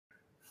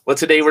Well,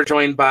 today we're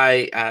joined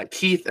by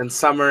Keith and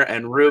Summer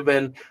and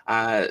Ruben,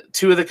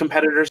 two of the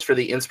competitors for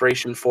the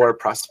Inspiration4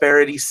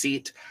 Prosperity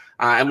seat.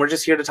 And we're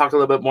just here to talk a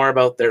little bit more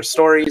about their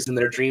stories and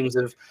their dreams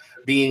of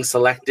being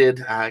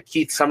selected.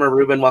 Keith, Summer,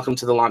 Ruben, welcome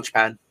to the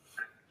Launchpad.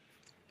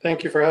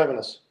 Thank you for having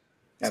us.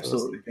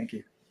 Absolutely. Thank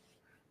you.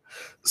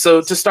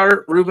 So to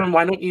start, Ruben,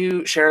 why don't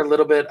you share a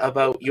little bit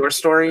about your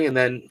story, and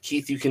then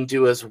Keith, you can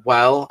do as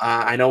well.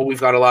 I know we've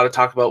got a lot to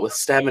talk about with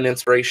STEM and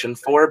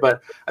Inspiration4,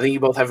 but I think you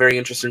both have very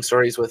interesting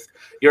stories with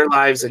your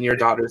lives and your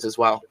daughters as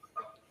well.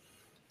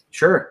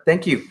 Sure.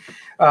 Thank you.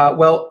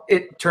 Well,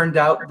 it turned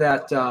out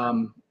that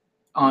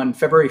on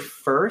February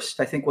 1st,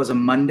 I think was a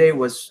Monday,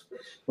 was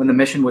when the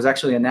mission was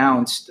actually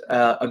announced.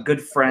 A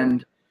good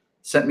friend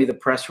sent me the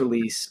press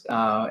release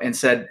and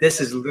said,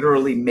 "This is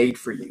literally made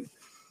for you.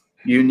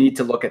 You need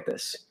to look at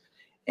this."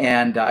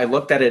 And I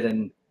looked at it,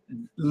 and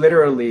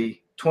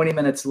literally 20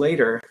 minutes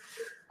later,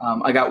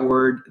 I got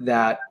word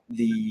that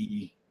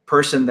the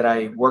person that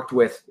I worked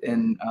with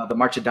in the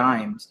March of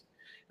Dimes,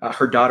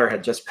 her daughter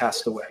had just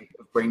passed away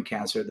of brain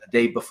cancer the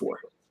day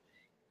before.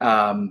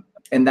 And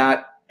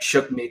that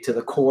shook me to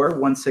the core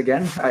once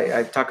again.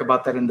 I talk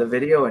about that in the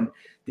video, and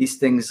these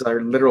things are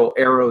literal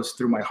arrows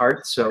through my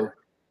heart. So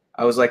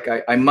I was like,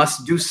 I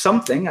must do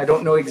something. I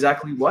don't know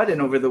exactly what.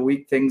 And over the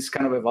week, things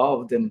kind of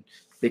evolved and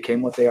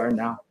became what they are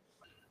now.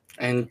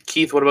 And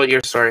Keith, what about your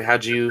story?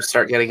 How'd you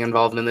start getting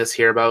involved in this,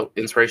 hear about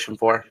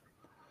Inspiration4?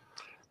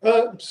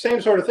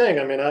 Same sort of thing.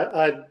 I mean,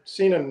 I'd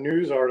seen a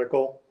news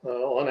article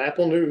on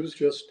Apple News,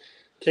 just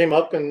came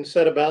up and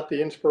said about the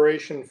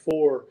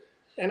Inspiration4.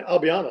 And I'll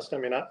be honest, I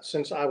mean,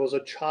 since I was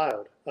a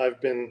child,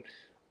 I've been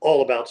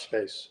all about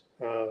space.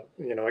 I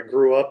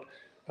grew up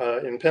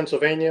in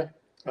Pennsylvania.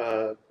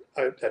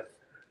 At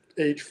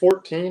age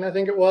 14, I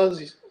think it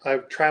was, I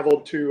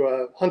traveled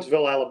to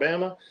Huntsville,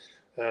 Alabama,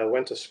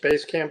 went to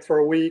space camp for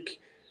a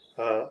week,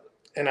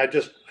 and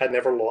I'd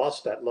never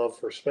lost that love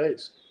for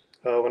space.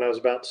 When I was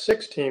about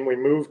 16, we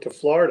moved to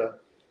Florida.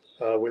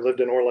 We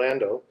lived in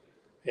Orlando,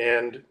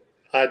 and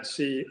I'd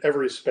see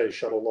every space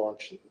shuttle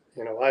launch.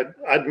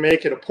 I'd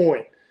make it a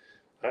point.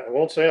 I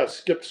won't say I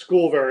skipped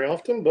school very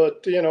often,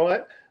 but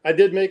I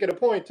did make it a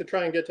point to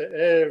try and get to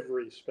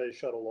every space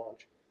shuttle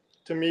launch.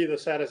 To me, the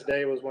saddest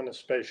day was when the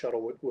space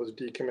shuttle was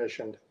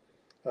decommissioned.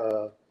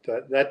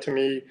 That to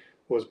me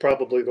was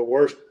probably the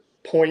worst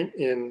point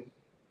in,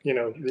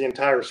 the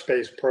entire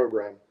space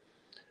program.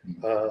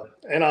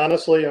 And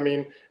honestly, I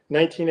mean,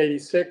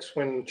 1986,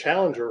 when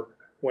Challenger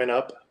went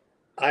up,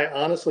 I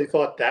honestly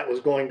thought that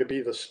was going to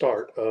be the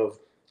start of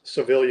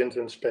civilians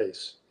in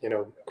space,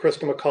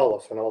 Krista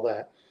McAuliffe and all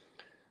that.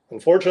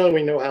 Unfortunately,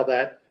 we know how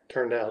that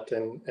turned out.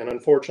 And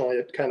unfortunately,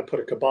 it kind of put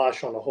a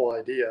kibosh on the whole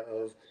idea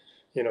of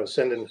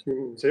sending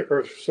humans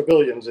or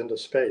civilians into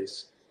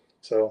space.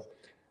 So,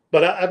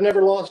 but I've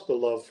never lost the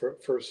love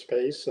for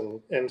space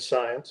and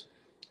science.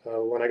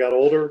 When I got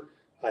older,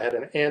 I had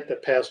an aunt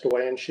that passed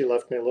away, and she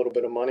left me a little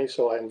bit of money.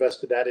 So I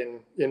invested that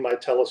in my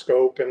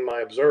telescope and my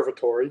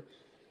observatory.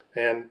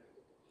 And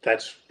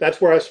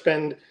that's where I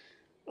spend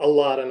a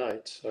lot of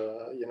nights.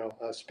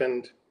 I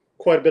spend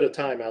quite a bit of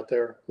time out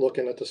there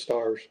looking at the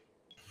stars.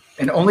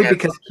 And only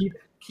because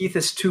Keith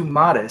is too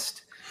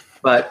modest,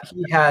 but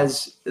he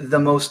has the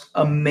most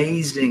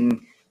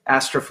amazing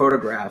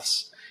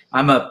astrophotographs.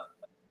 I'm a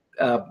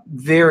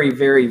very,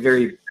 very,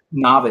 very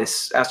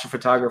novice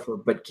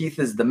astrophotographer, but Keith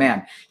is the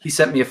man. He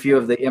sent me a few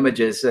of the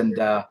images, and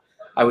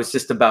I was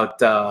just about,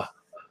 jaw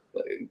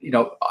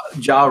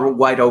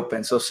wide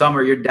open. So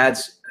Summer, your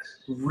dad's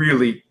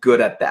really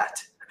good at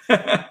that.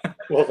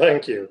 Well,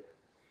 thank you.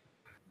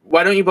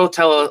 Why don't you both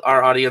tell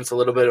our audience a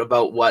little bit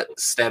about what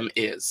STEM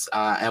is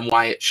and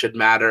why it should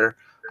matter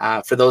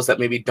for those that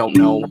maybe don't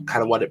know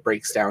kind of what it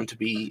breaks down to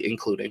be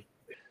including?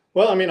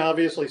 Well, I mean,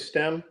 obviously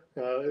STEM,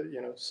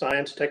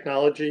 science,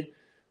 technology,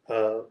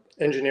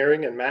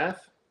 engineering, and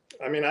math.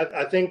 I mean,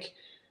 I think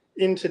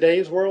in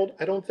today's world,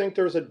 I don't think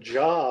there's a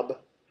job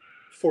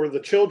for the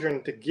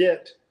children to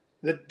get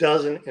that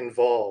doesn't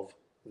involve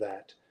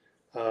that.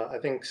 I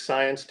think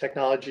science,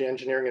 technology,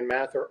 engineering, and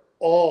math are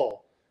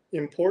all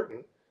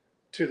important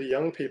to the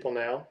young people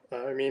now.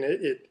 I mean,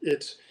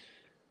 it's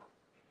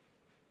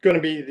going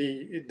to be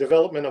the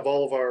development of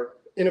all of our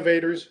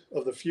innovators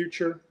of the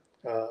future.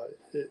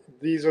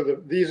 These are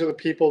the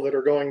people that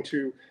are going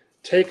to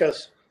take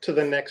us to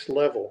the next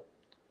level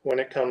when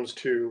it comes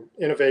to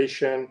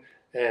innovation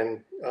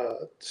and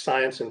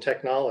science and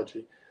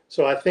technology.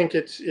 So I think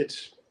it's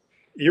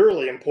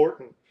eerily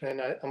important,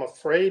 and I'm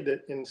afraid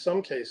that in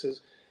some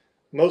cases,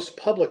 most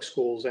public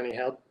schools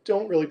anyhow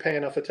don't really pay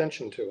enough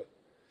attention to it.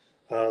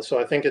 So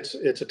I think it's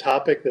a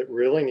topic that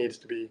really needs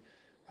to be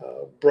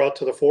brought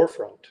to the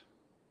forefront.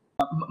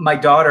 My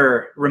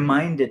daughter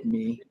reminded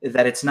me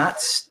that it's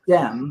not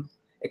STEM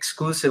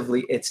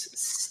exclusively, it's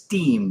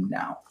STEAM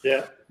now.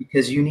 Yeah.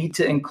 Because you need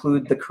to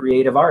include the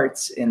creative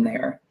arts in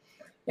there.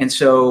 And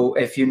so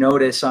if you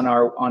notice on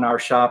our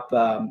shop,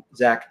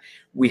 Zach,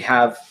 we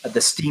have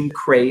the STEAM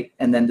crate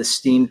and then the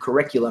STEAM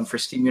curriculum for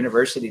STEAM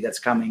University that's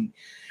coming,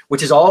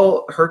 which is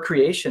all her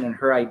creation and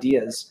her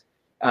ideas,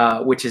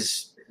 which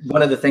is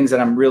one of the things that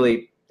I'm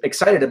really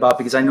excited about,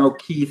 because I know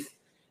Keith,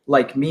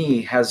 like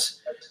me,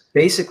 has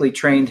basically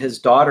trained his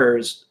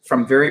daughters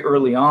from very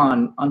early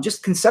on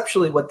just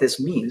conceptually what this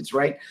means,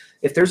 right?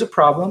 If there's a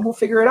problem, we'll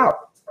figure it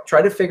out.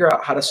 Try to figure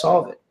out how to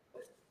solve it.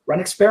 Run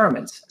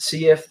experiments.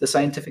 See if the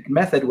scientific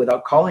method,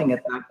 without calling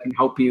it that, can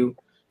help you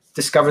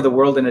discover the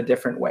world in a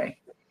different way.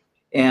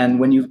 And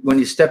when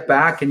you step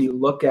back and you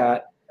look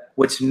at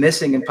what's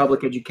missing in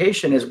public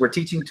education, is we're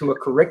teaching to a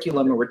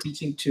curriculum, or we're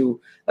teaching to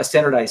a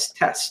standardized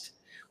test.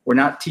 We're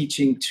not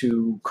teaching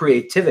to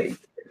creativity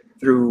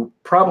through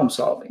problem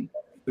solving,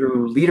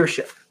 through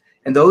leadership.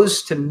 And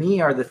those, to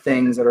me, are the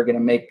things that are going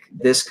to make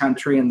this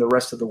country and the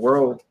rest of the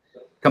world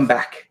come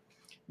back,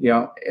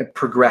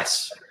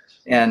 progress,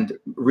 and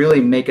really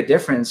make a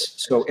difference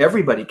so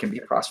everybody can be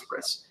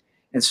prosperous.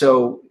 And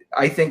so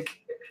I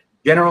think,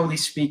 generally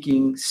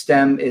speaking,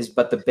 STEM is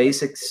but the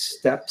basic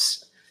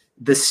steps.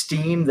 The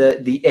STEAM,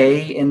 the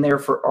A in there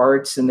for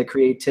arts and the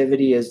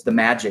creativity, is the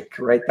magic,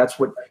 right? That's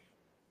what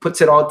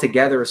puts it all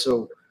together.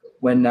 So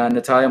when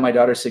Natalia, my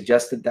daughter,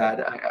 suggested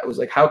that, I was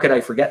like, how could I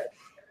forget?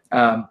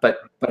 But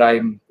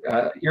I'm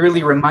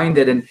eerily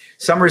reminded, and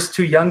Summer's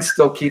too young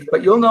still, Keith,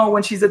 but you'll know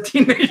when she's a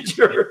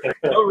teenager.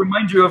 It'll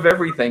remind you of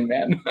everything,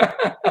 man.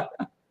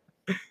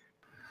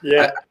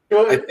 Yeah,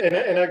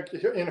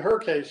 in her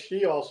case,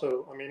 she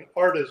also, I mean,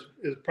 art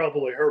is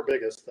probably her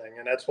biggest thing,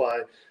 and that's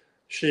why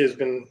she has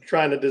been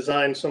trying to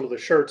design some of the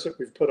shirts that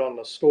we've put on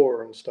the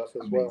store and stuff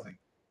as well.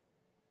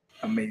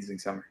 Amazing,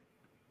 Summer.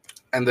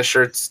 And the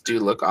shirts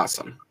do look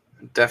awesome.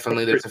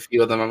 Definitely, there's a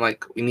few of them. I'm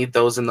like, we need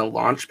those in the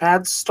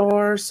Launchpad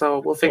store, so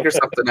we'll figure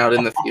something out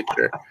in the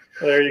future.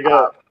 There you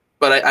go.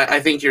 But I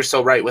think you're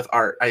so right with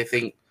art. I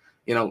think,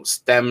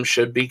 STEM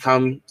should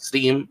become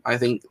STEAM. I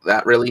think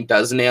that really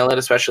does nail it,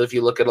 especially if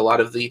you look at a lot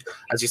of the,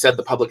 as you said,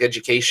 the public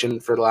education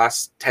for the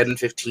last 10,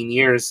 15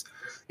 years.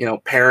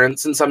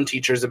 Parents and some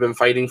teachers have been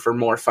fighting for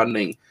more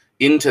funding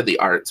into the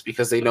arts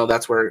because they know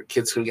that's where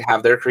kids can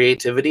have their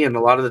creativity. And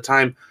a lot of the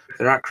time, if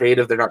they're not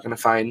creative, they're not going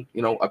to find,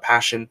 a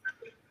passion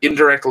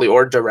indirectly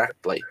or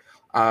directly,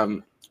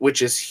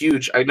 which is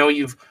huge. I know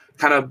you've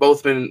kind of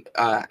both been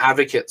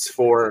advocates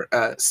for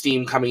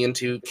STEAM coming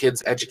into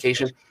kids'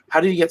 education. How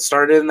did you get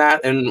started in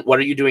that, and what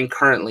are you doing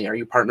currently? Are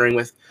you partnering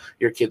with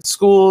your kids'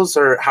 schools,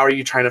 or how are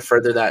you trying to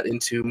further that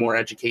into more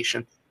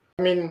education?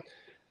 I mean,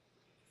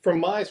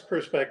 from my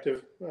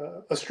perspective,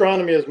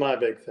 astronomy is my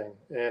big thing.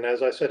 And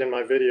as I said in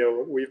my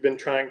video, we've been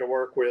trying to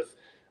work with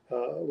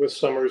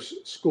Summer's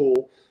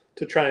school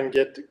to try and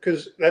get,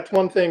 because that's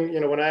one thing,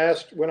 when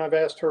I've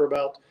asked her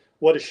about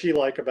what does she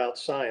like about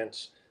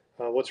science,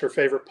 what's her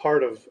favorite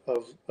part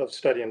of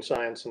studying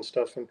science and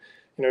stuff. And,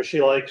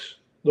 she likes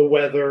the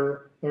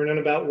weather, learning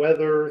about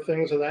weather,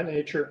 things of that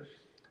nature.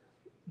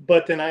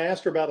 But then I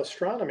asked her about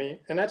astronomy,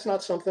 and that's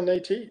not something they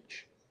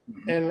teach.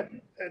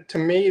 And to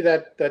me,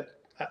 that's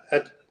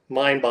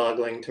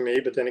mind-boggling to me.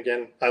 But then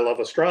again, I love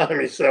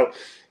astronomy, so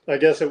I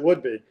guess it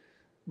would be.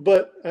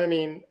 But I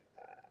mean,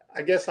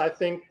 I guess I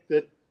think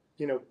that,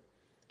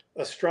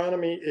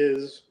 astronomy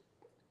is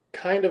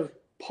kind of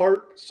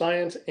part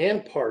science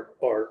and part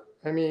art.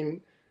 I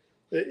mean,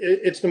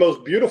 it's the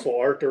most beautiful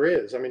art there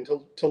is. I mean,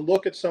 to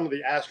look at some of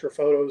the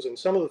astrophotos and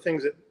some of the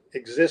things that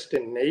exist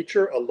in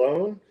nature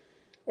alone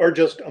are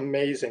just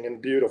amazing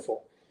and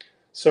beautiful.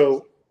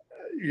 So,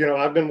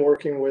 I've been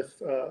working with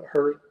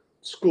her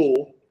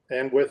school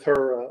and with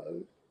her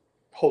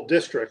whole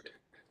district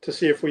to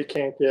see if we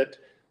can't get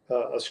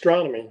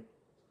astronomy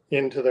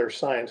into their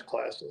science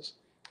classes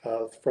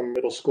from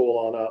middle school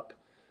on up.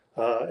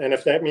 And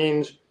if that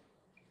means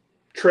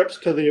trips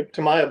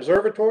to my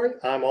observatory,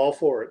 I'm all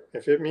for it.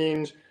 If it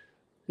means,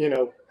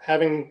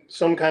 having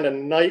some kind of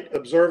night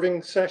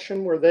observing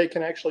session where they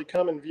can actually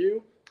come and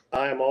view,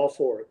 I am all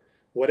for it.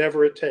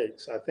 Whatever it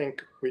takes. I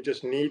think we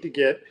just need to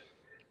get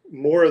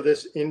more of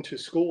this into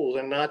schools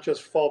and not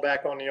just fall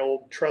back on the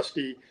old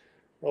trusty,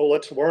 oh,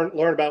 let's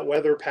learn about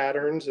weather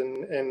patterns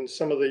and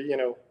some of the,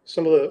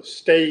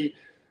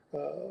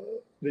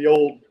 the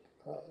old,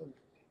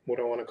 what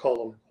do I want to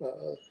call them,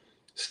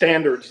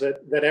 standards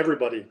that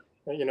everybody,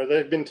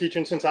 they've been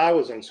teaching since I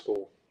was in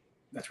school.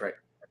 That's right.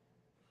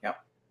 Yeah.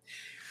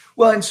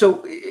 Well, and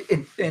so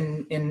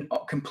in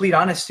complete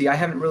honesty, I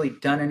haven't really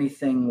done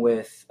anything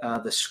with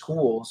the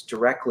schools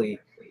directly,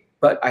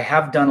 but I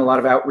have done a lot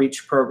of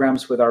outreach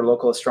programs with our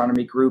local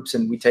astronomy groups,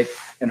 and we take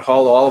and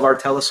haul all of our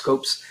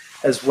telescopes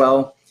as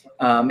well.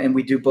 And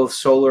we do both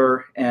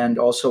solar and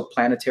also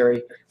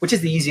planetary, which is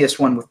the easiest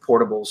one with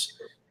portables.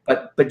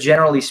 But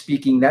generally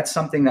speaking, that's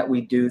something that we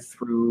do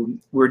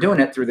we're doing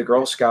it through the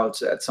Girl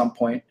Scouts at some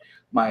point.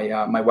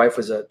 My wife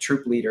was a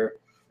troop leader,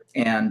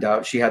 and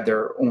she had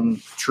their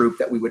own troop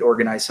that we would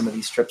organize some of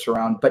these trips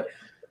around.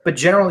 But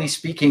generally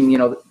speaking,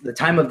 the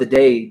time of the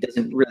day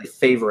doesn't really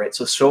favor it.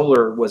 So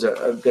solar was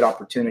a good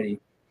opportunity.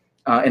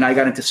 And I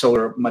got into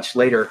solar much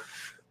later.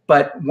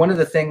 But one of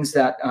the things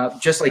that,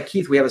 just like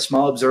Keith, we have a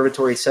small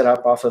observatory set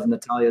up off of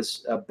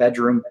Natalia's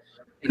bedroom.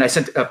 And I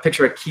sent a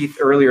picture of Keith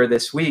earlier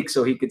this week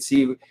so he could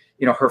see,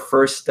 her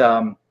first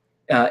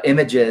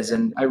images.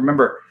 And I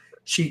remember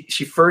she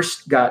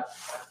first got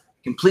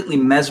completely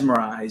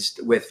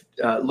mesmerized with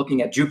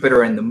looking at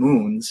Jupiter and the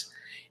moons.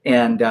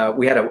 And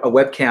we had a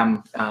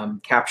webcam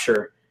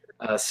capture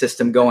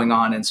system going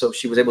on. And so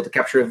she was able to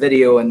capture a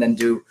video and then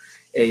do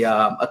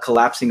a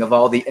collapsing of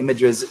all the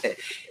images.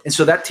 And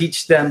so that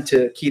teaches them,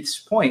 to Keith's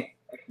point,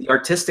 the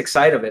artistic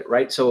side of it,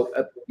 right? So,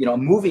 you know, a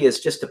movie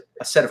is just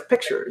a set of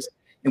pictures.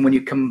 And when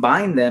you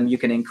combine them, you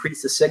can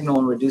increase the signal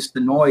and reduce the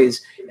noise.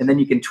 And then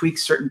you can tweak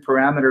certain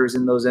parameters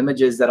in those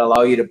images that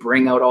allow you to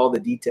bring out all the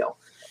detail.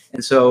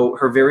 And so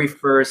her very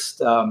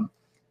first,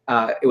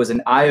 it was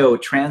an Io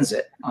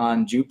transit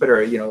on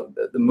Jupiter. You know,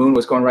 the moon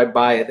was going right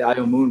by it, the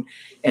Io moon,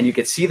 and you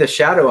could see the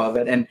shadow of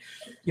it. And,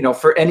 you know,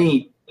 for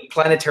any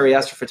planetary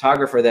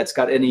astrophotographer that's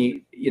got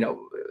any, you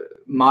know,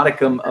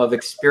 modicum of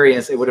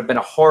experience, it would have been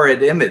a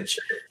horrid image.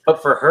 But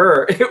for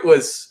her, it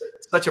was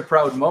such a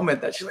proud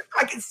moment that she's like,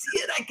 I can see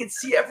it, I can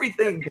see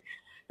everything.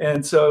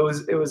 And so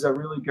it was a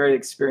really great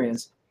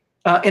experience.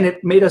 And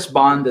it made us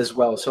bond as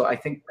well. So I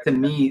think, to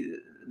me,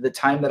 the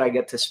time that I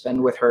get to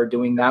spend with her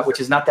doing that, which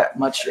is not that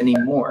much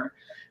anymore,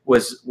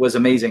 was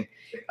amazing.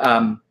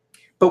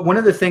 But one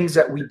of the things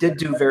that we did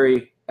do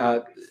very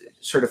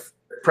sort of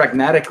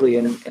pragmatically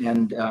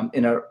and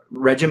in a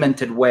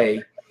regimented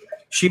way,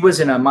 she was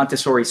in a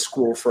Montessori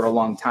school for a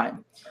long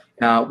time,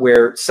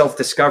 where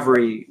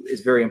self-discovery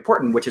is very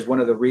important, which is one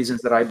of the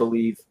reasons that I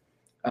believe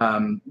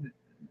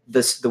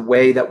the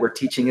way that we're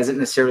teaching isn't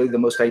necessarily the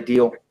most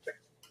ideal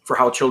for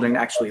how children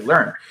actually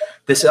learn.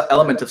 This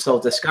element of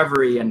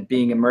self-discovery and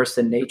being immersed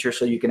in nature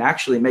so you can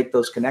actually make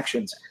those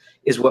connections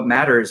is what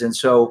matters. And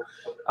so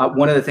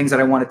one of the things that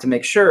I wanted to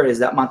make sure is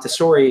that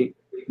Montessori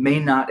may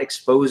not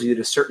expose you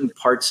to certain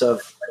parts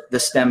of the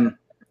STEM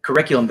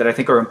curriculum that I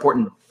think are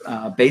important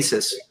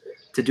basis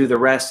to do the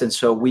rest. And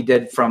so we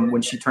did, from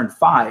when she turned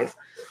 5,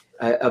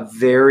 a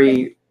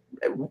very,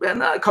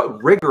 not call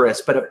it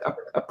rigorous, but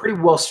a pretty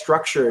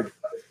well-structured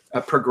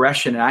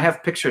progression. And I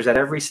have pictures at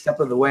every step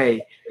of the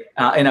way.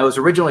 And I was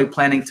originally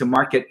planning to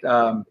market,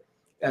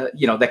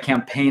 you know, the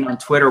campaign on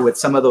Twitter with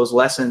some of those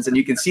lessons. And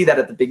you can see that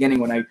at the beginning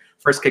when I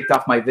first kicked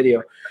off my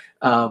video.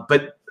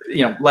 But,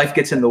 you know, life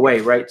gets in the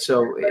way, right?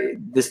 So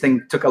this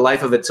thing took a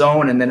life of its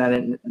own, and then I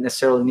didn't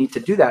necessarily need to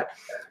do that.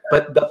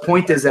 But the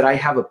point is that I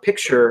have a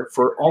picture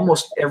for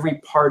almost every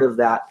part of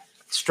that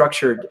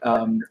structured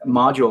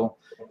module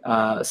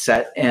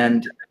set,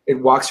 and it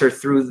walks her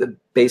through the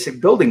basic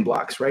building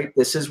blocks, right?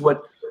 This is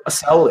what a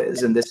cell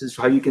is, and this is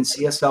how you can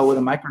see a cell with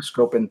a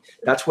microscope, and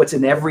that's what's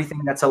in everything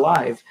that's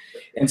alive.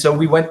 And so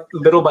we went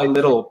little by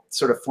little,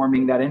 sort of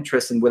forming that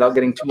interest, and without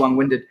getting too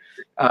long-winded,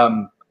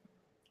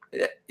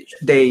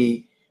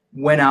 they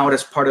went out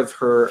as part of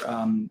her,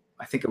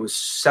 I think it was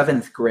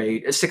sixth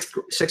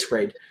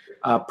grade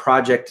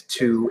project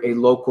to a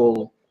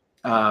local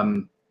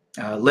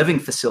living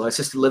facility,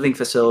 assisted living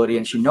facility,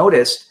 and she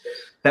noticed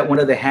that one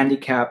of the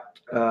handicapped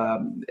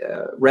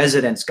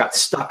residents got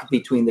stuck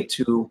between the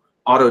 2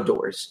 auto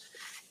doors,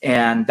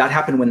 and that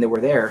happened when they were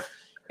there.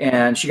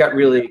 And she got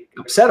really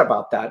upset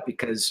about that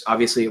because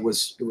obviously it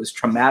was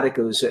traumatic.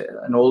 It was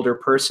an older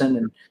person,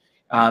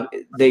 and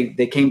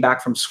they came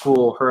back from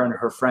school, her and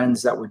her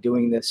friends that were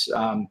doing this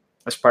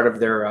as part of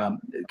their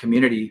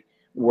community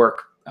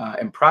work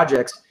and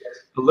projects,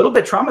 a little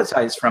bit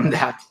traumatized from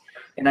that.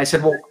 And I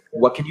said, well,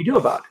 what can you do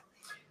about it?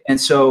 And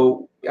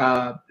so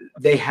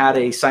they had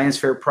a science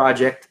fair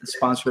project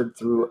sponsored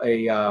through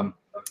a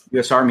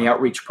U.S. Army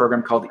outreach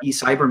program called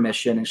eCyber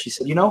Mission. And she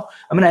said, you know,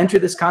 I'm going to enter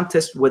this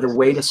contest with a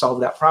way to solve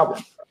that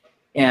problem.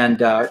 And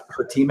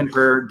her team and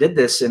her did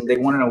this, and they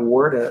won an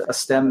award, a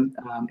STEM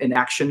in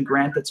Action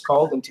grant, it's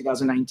called, in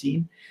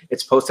 2019.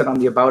 It's posted on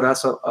the About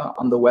Us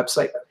on the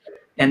website.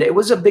 And it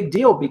was a big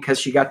deal because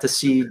she got to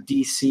see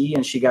DC,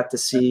 and she got to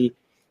see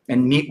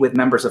and meet with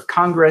members of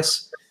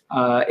Congress.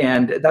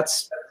 And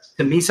that's,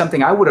 to me,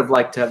 something I would have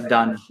liked to have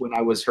done when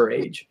I was her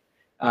age.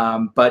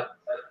 But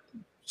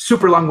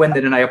super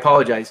long-winded, and I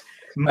apologize.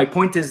 My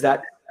point is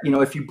that, you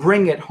know, if you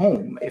bring it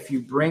home, if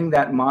you bring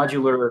that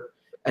modular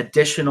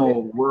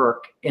additional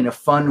work in a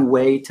fun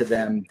way to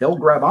them, they'll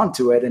grab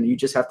onto it, and you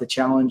just have to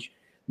challenge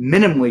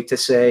minimally to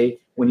say,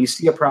 when you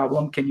see a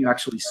problem, can you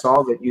actually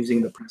solve it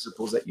using the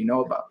principles that you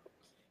know about?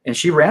 And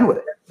she ran with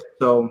it.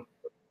 So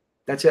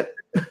that's it.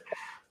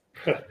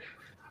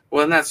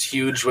 Well, and that's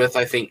huge with,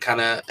 I think, kind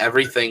of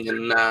everything.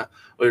 And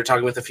we were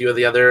talking with a few of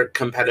the other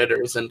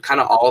competitors, and kind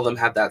of all of them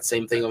had that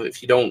same thing of,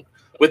 if you don't,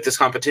 with this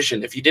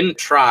competition, if you didn't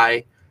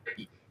try,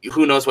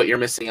 who knows what you're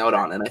missing out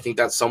on. And I think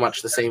that's so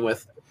much the same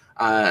with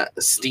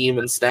STEAM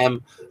and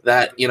STEM,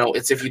 that, you know,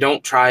 it's, if you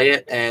don't try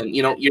it, and,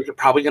 you know, you're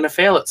probably going to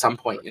fail at some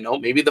point. You know,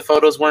 maybe the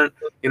photos weren't,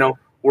 you know,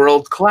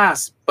 world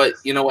class, but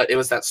you know what, it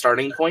was that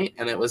starting point,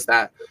 and it was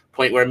that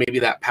point where maybe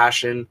that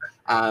passion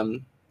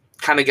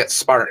kind of gets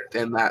sparked,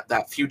 and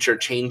that future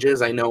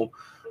changes. I know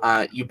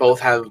you both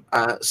have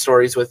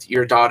stories with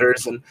your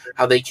daughters and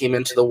how they came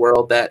into the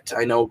world, that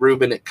I know,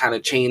 Ruben, it kind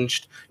of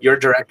changed your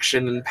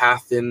direction and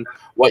path in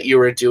what you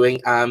were doing.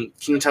 Can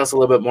you tell us a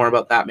little bit more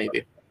about that,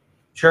 maybe?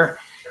 Sure.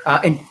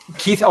 And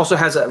Keith also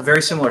has a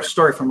very similar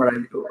story from what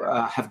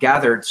I have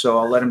gathered, so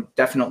I'll let him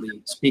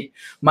definitely speak.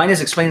 Mine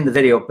is explained in the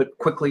video, but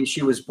quickly,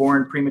 she was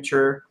born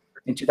premature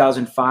in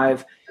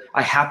 2005.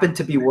 I happened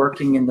to be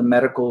working in the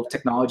medical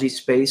technology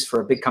space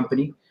for a big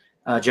company,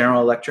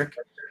 General Electric,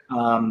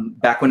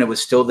 back when it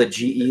was still the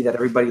GE that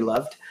everybody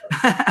loved.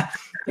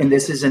 And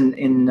this is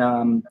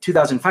in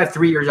 2005,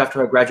 3 years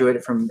after I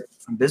graduated from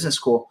business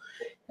school.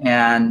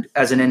 And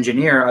as an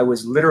engineer, I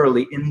was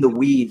literally in the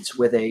weeds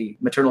with a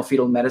maternal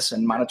fetal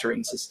medicine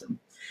monitoring system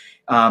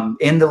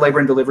in the labor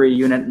and delivery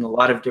unit in a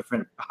lot of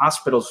different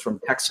hospitals from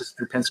Texas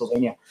through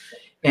Pennsylvania,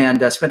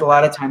 and spent a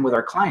lot of time with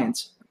our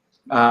clients.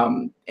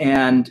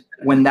 And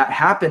when that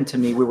happened to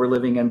me, we were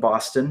living in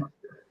Boston,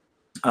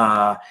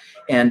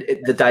 and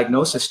the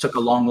diagnosis took a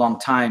long, long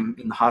time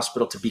in the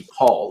hospital to be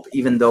called,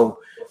 even though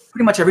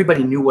pretty much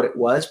everybody knew what it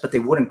was, but they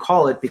wouldn't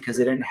call it because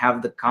they didn't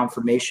have the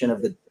confirmation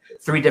of the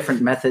 3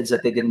 different methods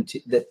that they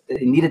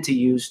needed to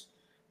use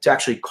to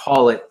actually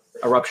call it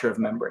a rupture of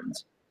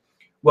membranes.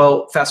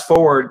 Well, fast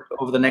forward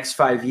over the next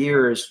 5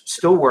 years,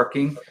 still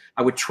working,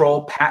 I would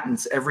troll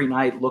patents every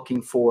night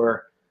looking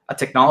for a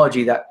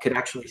technology that could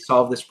actually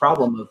solve this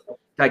problem of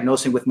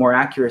diagnosing with more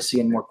accuracy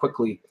and more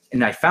quickly.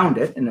 And I found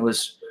it, and it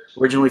was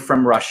originally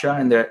from Russia,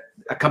 and a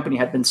company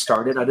had been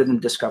started. I didn't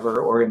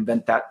discover or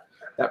invent that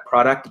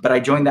product, but I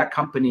joined that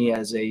company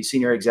as a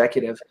senior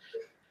executive.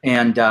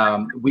 And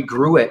we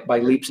grew it by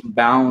leaps and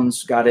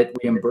bounds, got it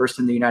reimbursed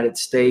in the United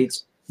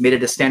States, made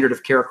it a standard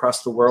of care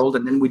across the world,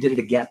 and then we did it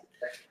again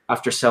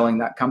after selling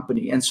that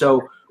company. And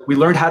so we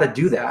learned how to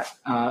do that,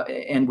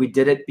 and we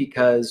did it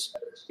because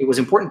it was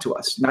important to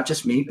us, not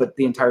just me, but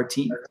the entire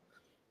team.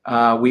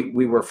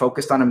 We were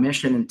focused on a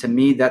mission, and to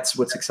me, that's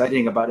what's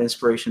exciting about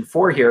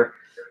Inspiration4 here,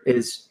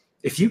 is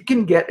if you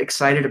can get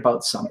excited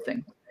about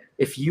something,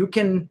 if you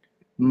can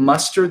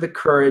muster the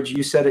courage,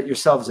 you said it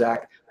yourself,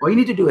 Zach, all you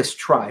need to do is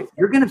try.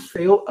 You're going to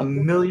fail a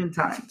million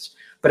times.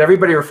 But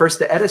everybody refers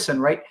to Edison,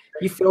 right?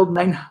 He failed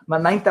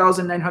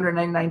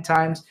 9,999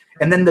 times,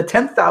 and then the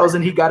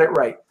 10,000, he got it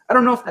right. I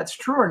don't know if that's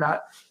true or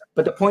not,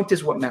 but the point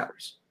is what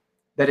matters.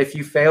 That if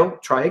you fail,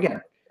 try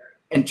again.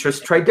 And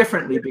just try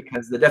differently,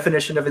 because the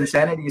definition of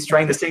insanity is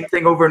trying the same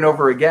thing over and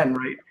over again,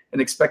 right?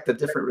 And expect a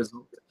different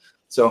result.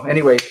 So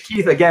anyway,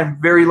 Keith, again,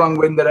 very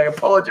long-winded. I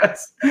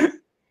apologize.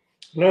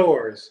 No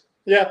worries.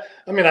 Yeah,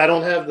 I mean, I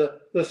don't have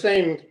the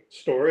same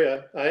story.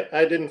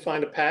 I didn't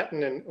find a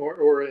patent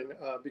or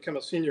become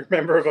a senior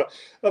member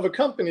of a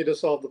company to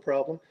solve the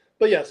problem.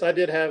 But yes, I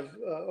did have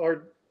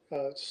our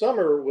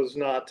Summer was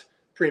not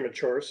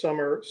premature.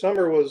 Summer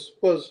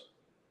was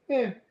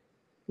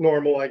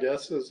normal, I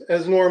guess,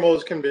 as normal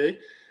as can be.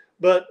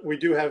 But we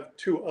do have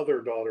 2 other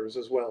daughters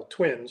as well,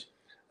 twins,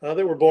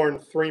 that were born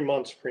 3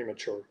 months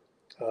premature.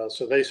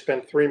 So they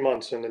spent 3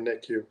 months in the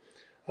NICU.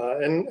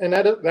 And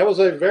that was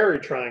a very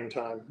trying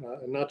time,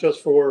 not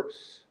just for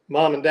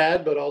mom and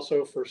dad, but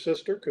also for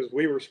sister, because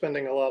we were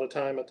spending a lot of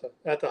time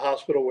at the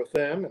hospital with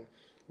them and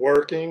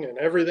working and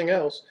everything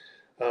else.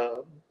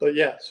 But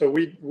yeah, so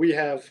we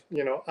have,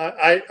 you know,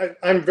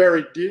 I'm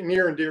very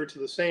near and dear to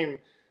the same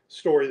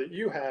story that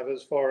you have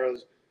as far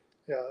as,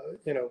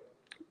 you know,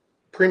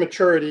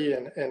 prematurity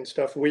and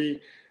stuff.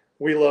 We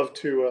love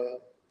to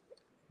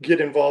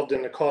get involved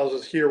in the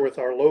causes here with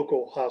our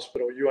local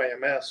hospital,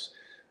 UAMS.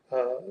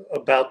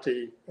 About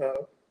the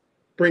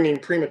bringing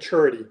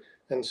prematurity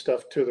and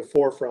stuff to the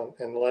forefront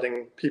and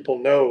letting people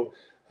know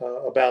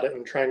about it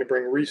and trying to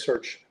bring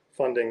research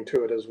funding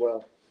to it as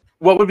well.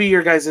 What would be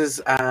your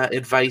guys'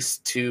 advice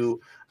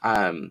to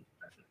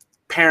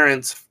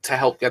parents to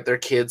help get their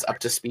kids up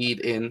to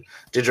speed in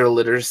digital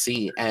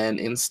literacy and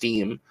in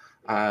STEAM?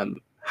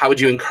 How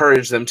would you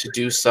encourage them to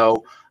do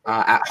so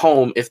at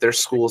home if their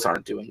schools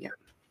aren't doing it?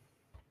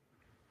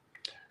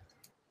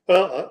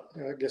 Well,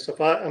 I guess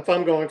if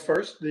I'm going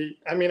first,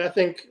 I mean, I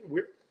think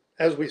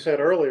as we said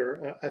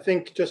earlier, I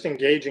think just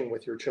engaging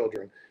with your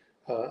children,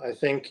 I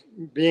think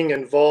being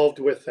involved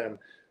with them,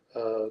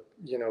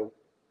 you know,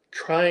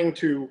 trying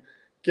to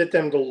get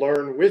them to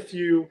learn with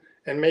you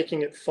and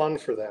making it fun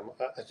for them.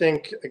 I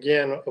think,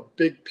 again, a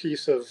big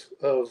piece of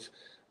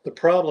the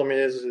problem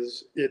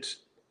is it's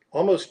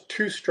almost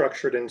too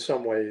structured in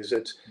some ways.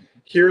 It's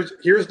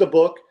here's the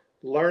book,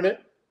 learn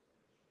it,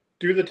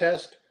 do the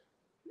test.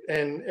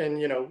 And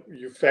you know,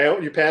 you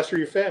fail, you pass or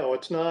you fail.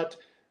 It's not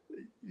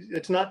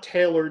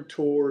tailored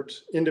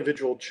towards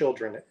individual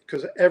children,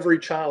 because every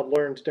child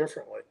learns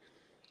differently.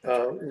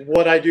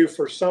 What I do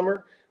for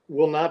Summer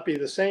will not be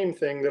the same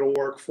thing that'll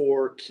work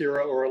for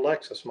Kira or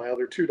Alexis, my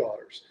other 2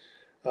 daughters.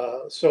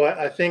 So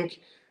I think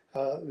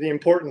the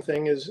important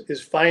thing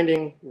is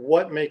finding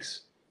what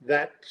makes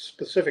that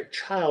specific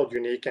child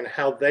unique and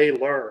how they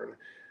learn,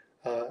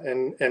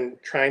 and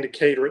trying to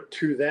cater it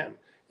to them.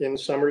 In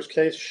Summer's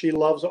case, she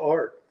loves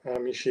art. I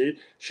mean,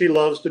 she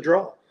loves to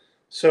draw.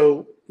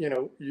 So, you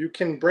know, you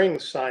can bring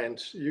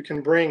science, you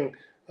can bring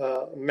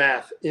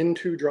math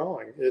into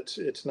drawing.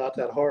 It's not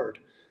that hard.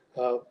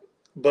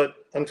 But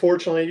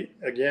unfortunately,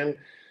 again,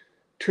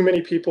 too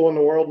many people in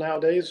the world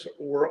nowadays,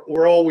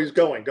 we're always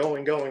going.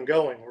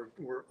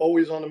 We're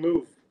always on the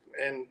move.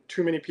 And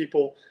too many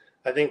people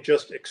I think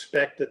just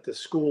expect that the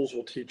schools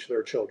will teach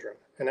their children.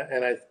 And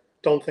I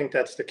don't think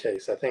that's the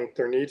case. I think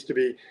there needs to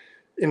be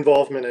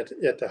involvement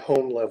at the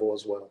home level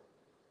as well.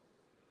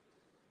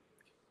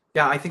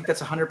 Yeah, I think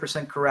that's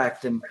 100%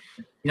 correct. And,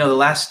 the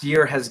last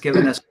year has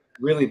given us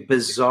really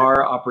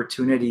bizarre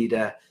opportunity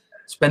to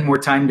spend more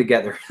time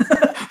together.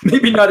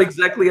 Maybe not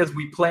exactly as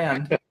we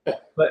planned,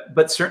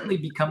 but certainly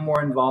become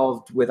more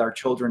involved with our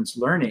children's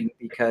learning,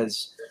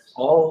 because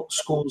all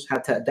schools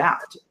had to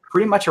adapt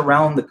pretty much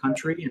around the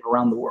country and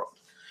around the world.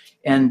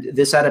 And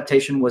this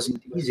adaptation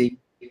wasn't easy,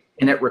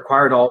 and it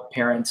required all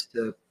parents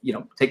to,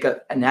 take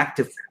an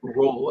active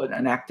role,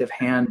 an active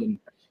hand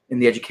in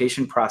the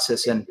education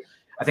process. And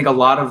I think a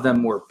lot of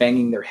them were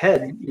banging their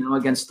head,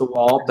 against the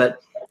wall. But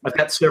I've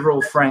got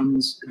several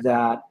friends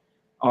that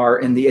are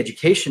in the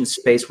education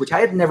space, which I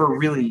had never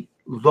really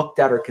looked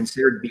at or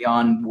considered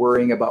beyond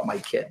worrying about my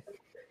kid.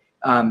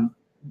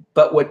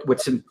 But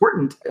what's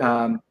important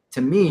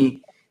to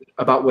me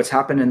about what's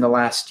happened in the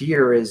last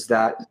year is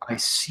that I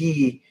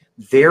see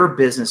their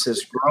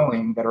businesses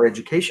growing, that are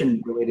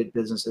education-related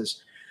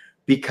businesses,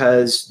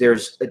 because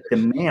there's a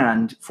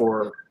demand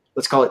for,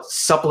 let's call it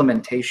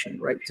supplementation,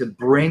 right? To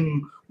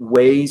bring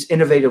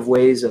innovative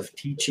ways of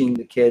teaching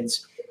the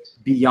kids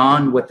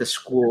beyond what the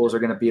schools are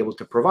going to be able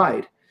to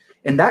provide.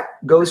 And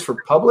that goes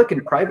for public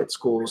and private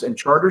schools and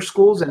charter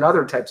schools and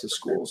other types of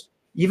schools,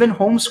 even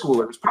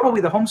homeschoolers.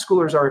 Probably the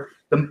homeschoolers are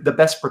the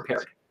best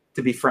prepared,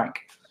 to be frank,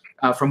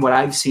 from what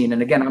I've seen.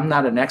 And again, I'm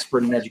not an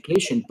expert in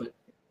education, but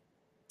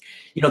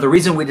the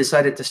reason we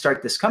decided to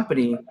start this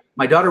company,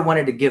 my daughter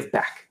wanted to give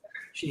back.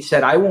 She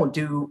said, I won't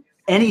do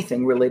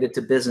anything related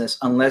to business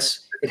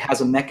unless it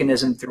has a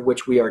mechanism through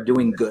which we are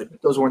doing good.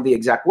 Those weren't the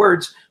exact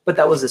words, but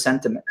that was the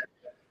sentiment.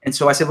 And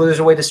so I said, well, there's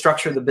a way to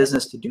structure the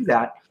business to do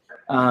that.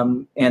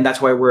 And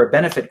that's why we're a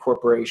benefit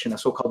corporation, a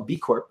so-called B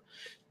Corp.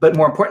 But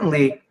more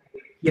importantly,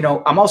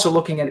 I'm also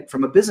looking at it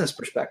from a business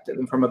perspective.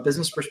 And from a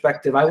business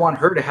perspective, I want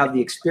her to have the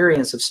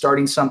experience of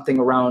starting something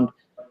around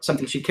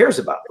something she cares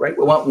about, right?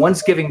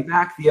 One's giving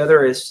back, the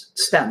other is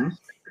STEM.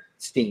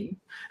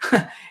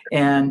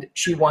 And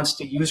she wants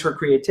to use her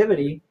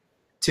creativity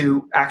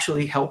to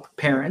actually help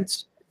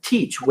parents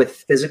teach with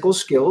physical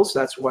skills.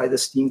 That's why the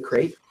STEAM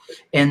crate,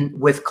 and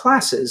with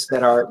classes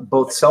that are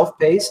both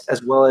self-paced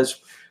as well as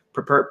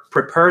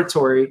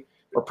preparatory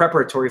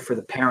for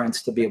the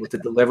parents to be able to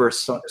deliver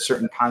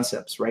certain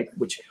concepts, right?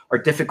 Which are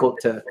difficult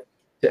to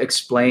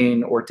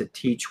explain or to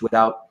teach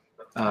without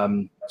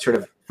sort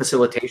of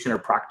facilitation or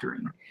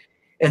proctoring.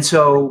 And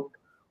so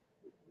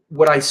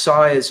what I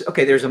saw is,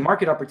 okay, there's a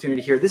market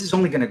opportunity here. This is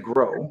only going to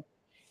grow.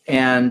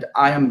 And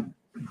I am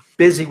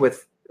busy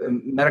with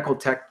medical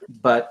tech,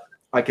 but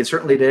I can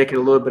certainly dedicate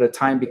a little bit of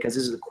time because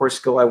this is the core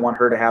skill I want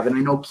her to have. And I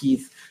know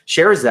Keith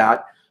shares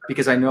that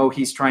because I know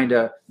he's trying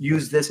to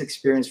use this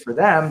experience for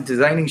them,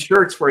 designing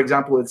shirts, for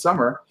example, in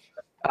summer,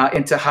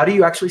 into how do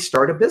you actually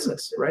start a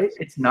business, right?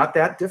 It's not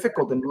that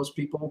difficult. And most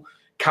people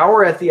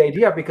cower at the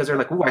idea because they're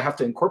like, oh, I have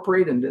to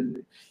incorporate.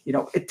 And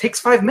it takes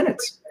 5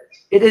 minutes.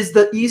 It is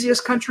the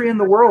easiest country in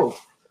the world.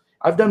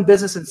 I've done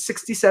business in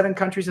 67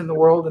 countries in the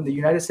world, and the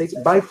United States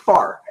by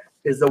far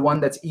is the one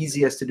that's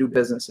easiest to do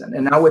business in.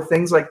 And now with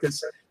things like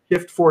this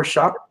Shift4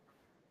 Shop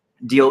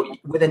deal,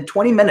 within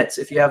 20 minutes,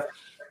 if you have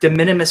de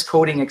minimis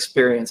coding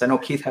experience, I know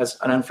Keith has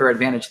an unfair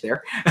advantage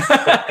there,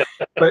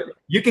 but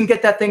you can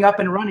get that thing up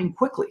and running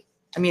quickly.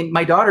 I mean,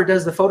 my daughter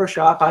does the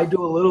Photoshop, I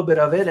do a little bit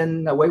of it,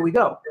 and away we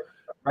go,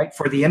 right?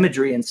 For the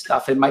imagery and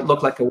stuff. It might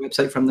look like a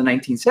website from the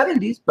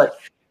 1970s, but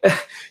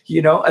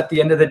at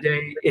the end of the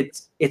day,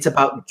 it's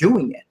about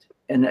doing it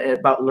and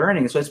about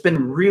learning. So it's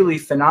been really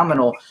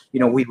phenomenal.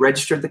 We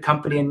registered the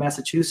company in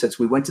Massachusetts.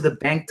 We went to the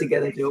bank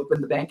together to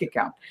open the bank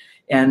account.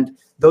 And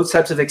those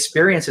types of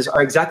experiences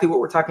are exactly what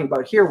we're talking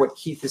about here, what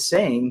Keith is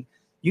saying.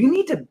 You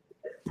need to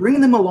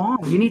bring them along.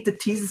 You need to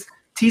tease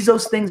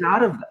those things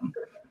out of them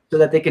so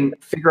that they can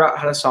figure out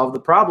how to solve the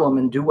problem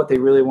and do what they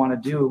really want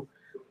to do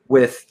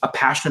with a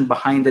passion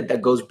behind it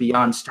that goes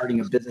beyond starting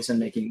a business and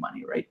making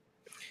money, right?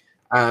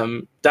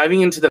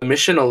 Diving into the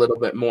mission a little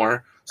bit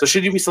more. So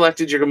should you be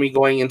selected, you're going to be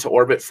going into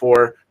orbit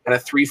for kind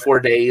of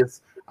 3-4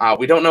 days.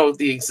 We don't know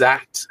the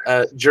exact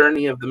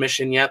journey of the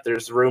mission yet.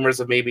 There's rumors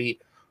of maybe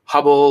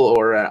Hubble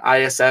or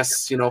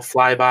ISS,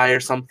 flyby or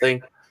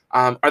something.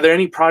 Are there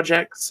any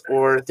projects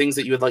or things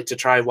that you would like to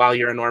try while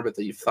you're in orbit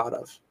that you've thought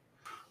of?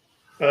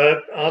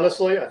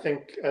 Honestly, I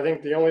think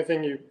the only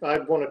thing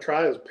I'd want to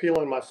try is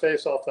peeling my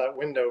face off that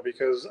window,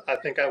 because I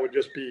think I would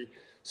just be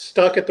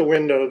stuck at the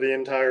window the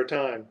entire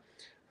time.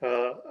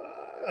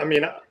 I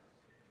mean,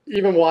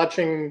 even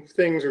watching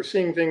things or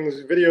seeing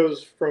things,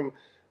 videos from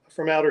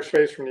outer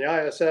space, from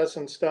the ISS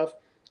and stuff,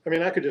 I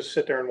mean, I could just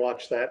sit there and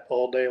watch that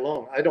all day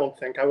long. I don't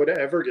think I would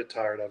ever get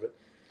tired of it.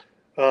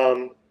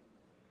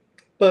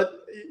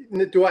 But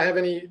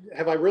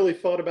have I really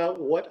thought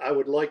about what I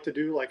would like to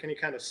do, like any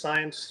kind of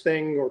science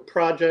thing or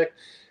project?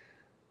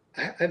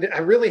 I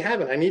really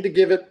haven't. I need to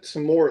give it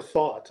some more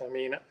thought. I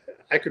mean,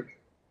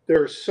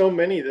 there are so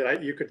many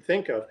that you could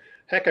think of.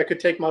 Heck, I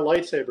could take my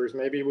lightsabers.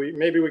 Maybe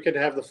we could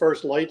have the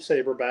first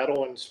lightsaber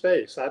battle in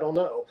space. I don't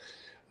know.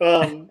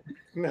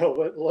 No,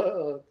 but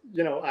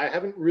you know, I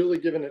haven't really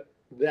given it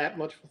that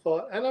much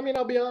thought. And I mean,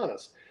 I'll be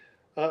honest.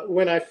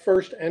 When I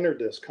first entered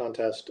this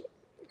contest,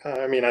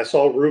 I mean, I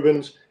saw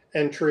Ruben's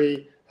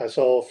entry. I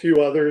saw a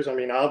few others. I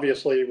mean,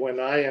 obviously, when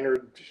I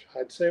entered,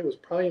 I'd say it was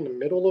probably in the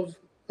middle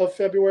of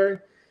February.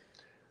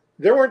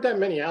 There weren't that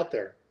many out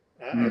there,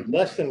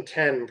 less than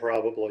 10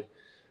 probably.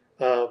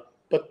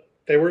 But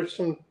there were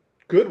some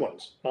good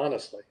ones,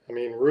 honestly. I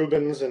mean,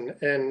 Ruben's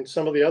and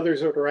some of the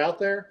others that are out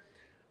there,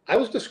 I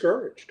was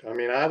discouraged. I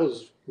mean, I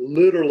was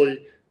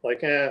literally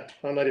like,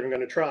 I'm not even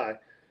going to try.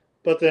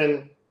 But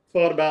then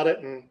thought about it,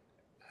 and,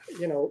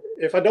 you know,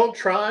 if I don't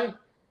try,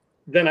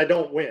 then I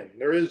don't win.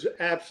 There is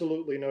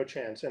absolutely no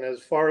chance. And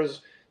as far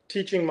as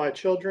teaching my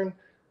children,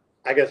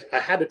 I guess I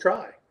had to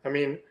try. I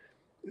mean,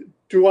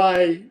 do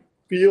I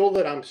feel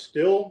that I'm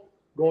still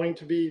going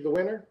to be the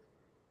winner?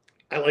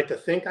 I like to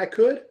think I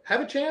could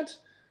have a chance.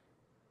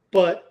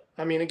 But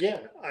I mean,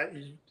 again,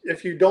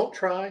 if you don't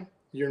try,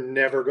 you're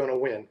never going to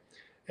win.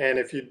 And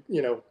if you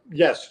know,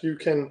 yes, you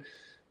can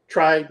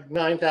try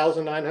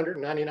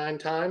 9,999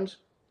 times,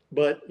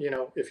 but you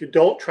know, if you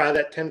don't try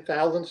that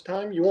 10,000th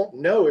time, you won't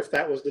know if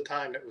that was the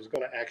time that was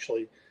going to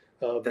actually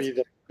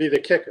be the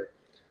kicker.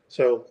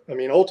 So, I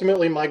mean,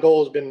 ultimately, my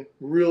goal has been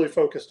really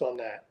focused on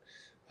that.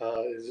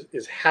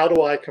 Is how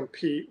do I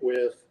compete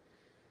with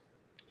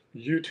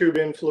YouTube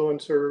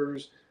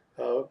influencers,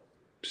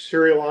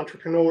 serial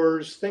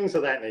entrepreneurs, things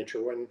of that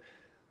nature. When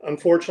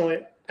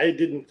unfortunately, I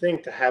didn't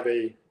think to have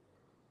a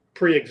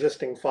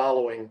pre-existing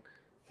following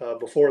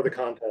before the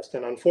contest,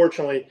 and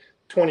unfortunately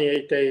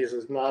 28 days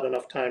is not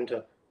enough time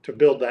to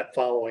build that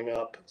following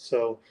up.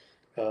 So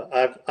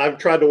I've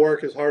tried to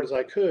work as hard as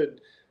I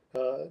could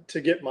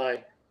to get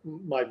my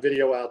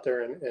video out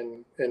there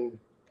and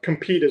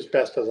compete as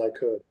best as I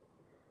could.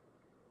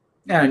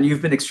 Yeah, and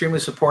you've been extremely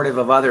supportive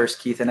of others,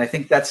 Keith, and I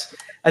think that's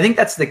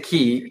the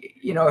key.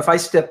 You know, if I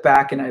step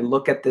back and I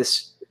look at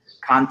this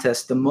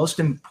contest, the most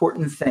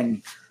important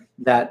thing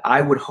that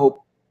I would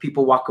hope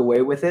people walk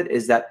away with it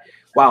is that,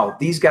 wow,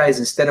 these guys,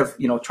 instead of,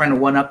 you know, trying to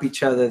one up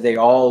each other, they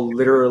all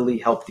literally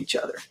helped each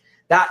other.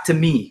 That to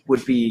me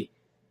would be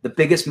the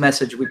biggest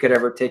message we could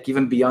ever take,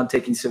 even beyond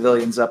taking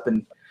civilians up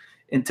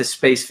into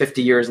space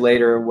 50 years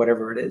later or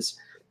whatever it is.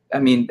 I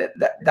mean,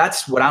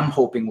 that's what I'm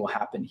hoping will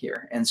happen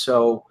here. And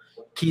so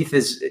Keith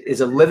is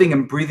a living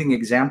and breathing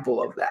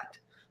example of that.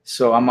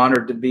 So I'm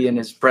honored to be in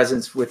his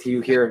presence with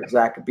you here,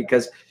 Zach,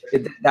 because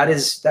that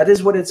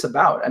is what it's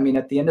about. I mean,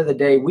 at the end of the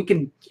day, we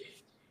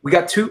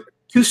got two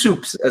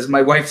soups, as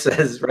my wife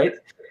says, right?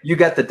 You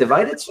got the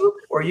divided soup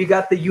or you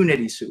got the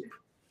unity soup.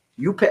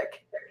 You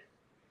pick.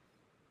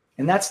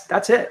 And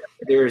that's it.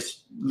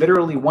 There's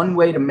literally one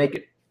way to make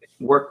it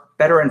work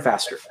better and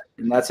faster,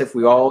 and that's if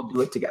we all do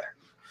it together.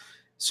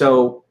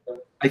 So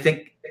I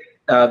think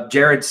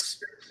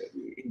Jared's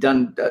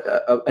done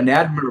an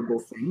admirable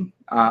thing.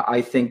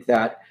 I think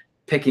that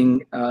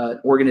picking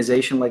an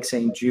organization like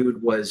St.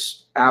 Jude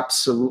was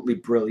absolutely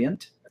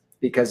brilliant,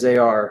 because they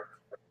are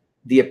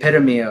the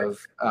epitome of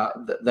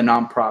the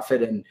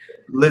nonprofit and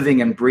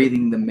living and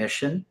breathing the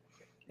mission.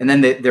 And then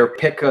their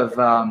pick of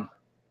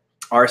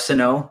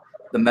Arsenault,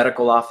 the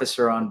medical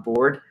officer on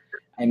board.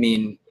 I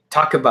mean,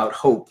 talk about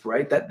hope,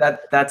 right?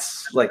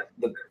 That's like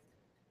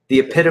the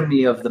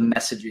epitome of the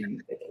messaging.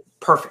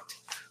 Perfect.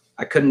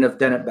 I couldn't have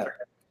done it better.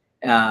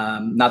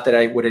 Not that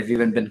I would have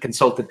even been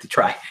consulted to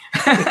try.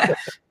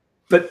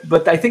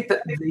 but I think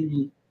that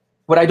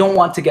what I don't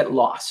want to get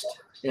lost,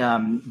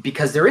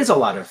 because there is a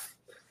lot of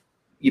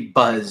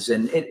buzz,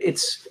 and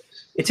it's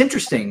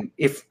interesting.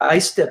 If I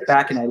step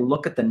back and I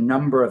look at the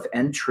number of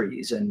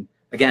entries, and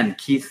again,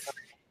 Keith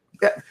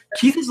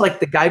is like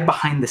the guy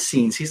behind the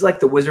scenes. He's like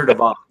the Wizard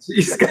of Oz.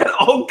 He's got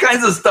all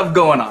kinds of stuff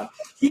going on.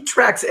 He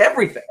tracks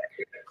everything.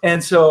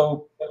 And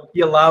so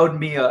he allowed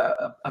me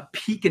a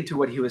peek into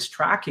what he was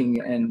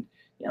tracking. And,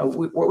 you know,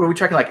 we're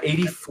tracking like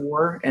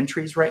 84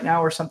 entries right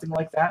now or something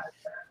like that.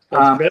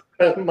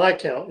 That's my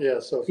count. Yeah.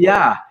 So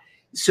yeah.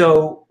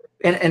 So,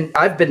 and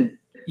I've been,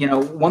 you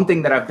know, one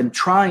thing that I've been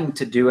trying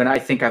to do, and I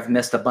think I've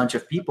missed a bunch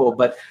of people,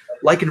 but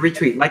like and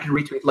retweet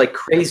like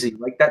crazy.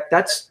 Like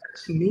that's,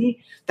 to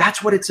me,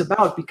 that's what it's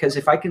about. Because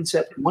if I can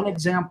set one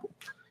example,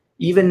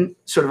 even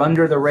sort of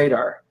under the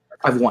radar,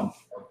 I've won.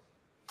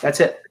 That's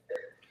it.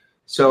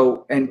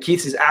 So, and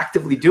Keith is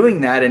actively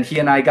doing that, and he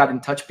and I got in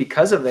touch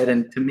because of it.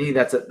 And to me,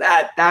 that's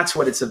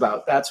what it's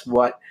about. That's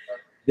what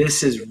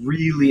this is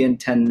really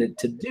intended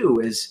to do,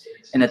 is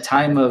in a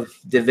time of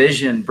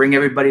division, bring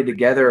everybody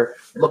together,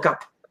 look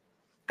up.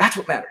 That's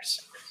what matters,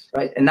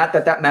 right? And not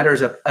that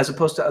matters as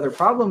opposed to other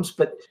problems,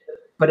 but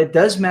it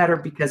does matter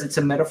because it's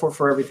a metaphor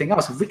for everything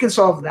else. If we can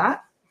solve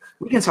that,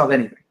 we can solve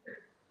anything.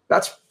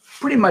 That's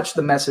pretty much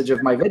the message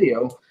of my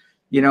video.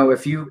 You know,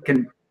 if you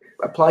can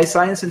apply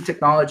science and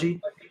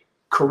technology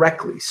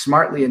correctly,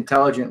 smartly,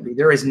 intelligently,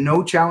 there is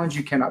no challenge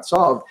you cannot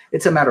solve.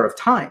 It's a matter of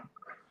time.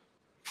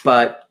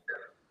 But,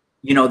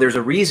 you know, there's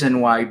a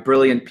reason why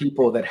brilliant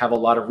people that have a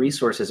lot of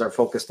resources are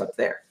focused up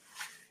there.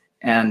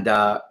 And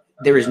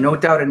there is no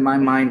doubt in my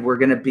mind we're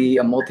going to be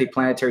a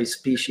multiplanetary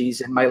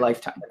species in my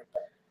lifetime.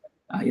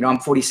 I'm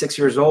 46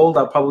 years old.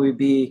 I'll probably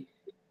be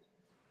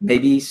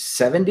maybe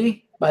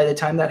 70 by the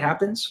time that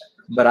happens,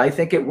 but I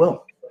think it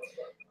will.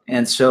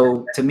 And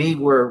so to me,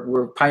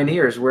 we're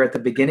pioneers. We're at the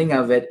beginning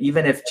of it,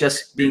 even if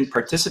just being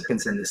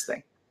participants in this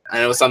thing.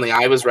 And it was something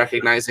I was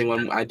recognizing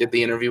when I did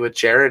the interview with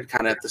Jared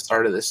kind of at the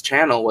start of this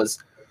channel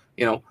was,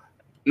 no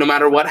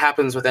matter what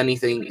happens with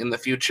anything in the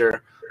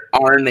future,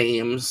 our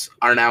names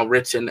are now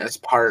written as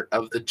part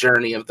of the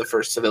journey of the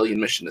first civilian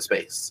mission to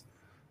space.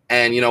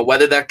 And,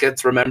 whether that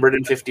gets remembered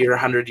in 50 or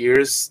 100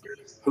 years,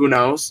 who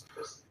knows?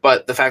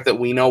 But the fact that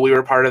we know we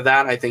were part of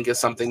that, I think, is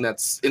something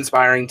that's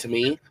inspiring to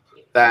me,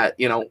 that,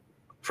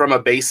 from a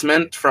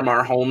basement, from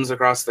our homes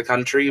across the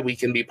country, we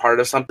can be part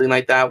of something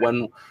like that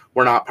when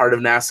we're not part of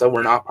NASA,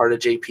 we're not part of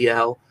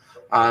JPL.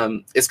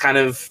 It's kind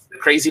of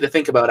crazy to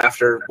think about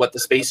after what the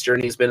space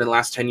journey has been in the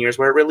last 10 years,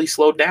 where it really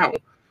slowed down.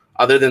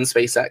 Other than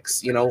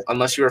SpaceX,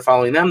 unless you were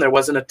following them, there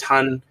wasn't a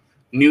ton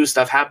new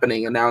stuff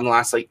happening. And now in the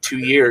last 2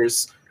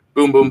 years,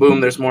 boom, boom,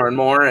 boom, there's more and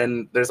more.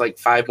 And there's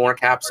 5 more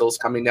capsules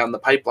coming down the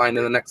pipeline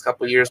in the next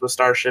couple of years with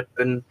Starship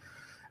and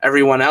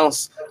everyone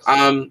else.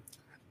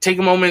 Take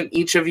a moment,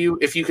 each of you,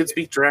 if you could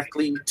speak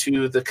directly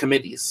to the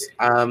committees.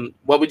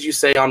 What would you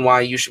say on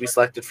why you should be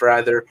selected for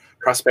either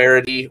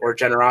prosperity or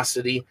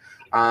generosity?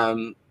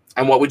 And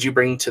what would you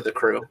bring to the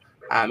crew?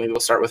 Maybe we'll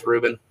start with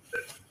Ruben.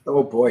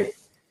 Oh, boy.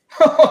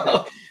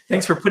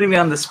 Thanks for putting me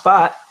on the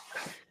spot.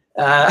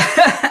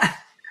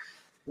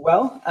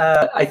 Well,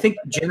 I think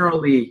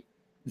generally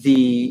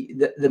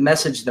the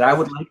message that I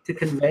would like to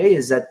convey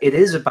is that it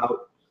is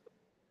about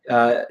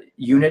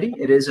unity.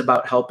 It is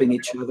about helping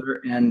each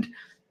other. And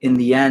in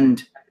the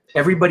end,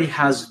 everybody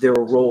has their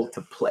role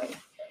to play.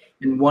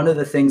 And one of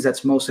the things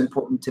that's most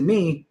important to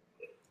me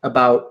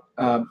about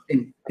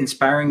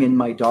inspiring in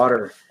my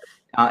daughter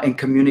and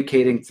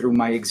communicating through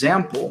my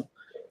example,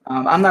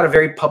 I'm not a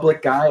very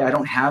public guy. I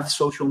don't have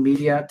social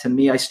media. To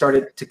me, I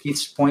started, to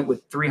Keith's point,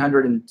 with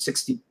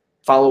 360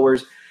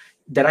 followers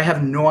that I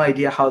have no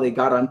idea how they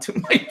got onto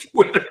my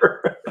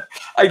Twitter.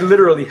 I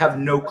literally have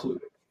no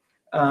clue.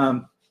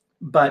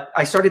 But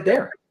I started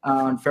there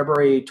on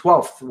February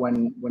 12th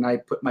when I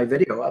put my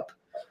video up,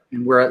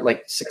 and we're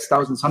at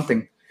 6,000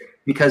 something,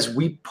 because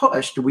we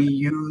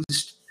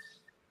used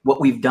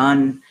what we've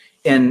done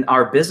in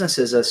our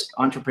businesses as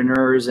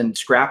entrepreneurs and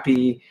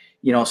scrappy,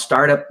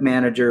 startup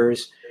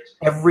managers,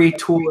 every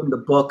tool in the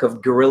book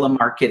of guerrilla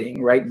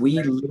marketing, right?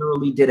 We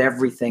literally did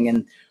everything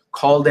and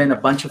called in a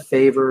bunch of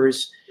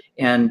favors.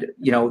 And,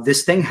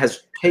 this thing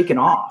has taken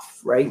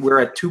off, right? We're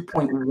at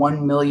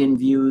 2.1 million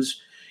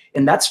views,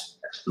 and that's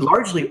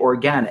largely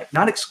organic,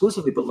 not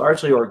exclusively, but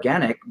largely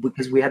organic,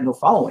 because we had no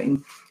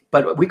following.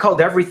 But we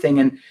called everything.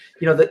 And,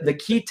 the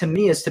key to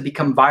me is to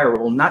become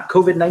viral, not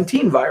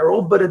COVID-19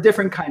 viral, but a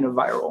different kind of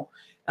viral,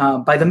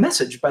 by the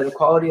message, by the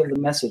quality of the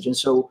message. And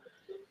so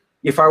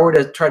if I were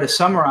to try to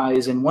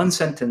summarize in one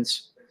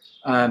sentence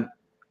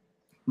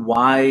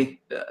why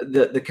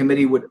the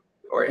committee would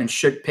and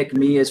should pick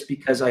me, is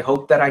because I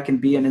hope that I can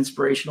be an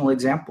inspirational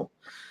example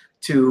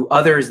to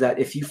others, that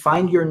if you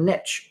find your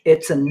niche,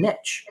 it's a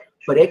niche,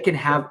 but it can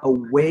have a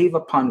wave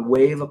upon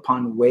wave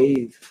upon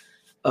wave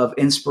of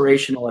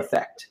inspirational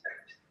effect,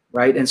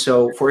 right? And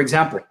so, for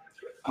example,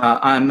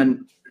 I'm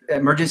an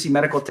emergency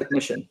medical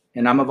technician,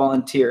 and I'm a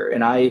volunteer,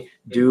 and I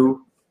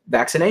do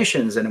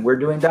vaccinations, and we're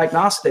doing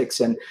diagnostics,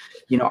 and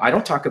I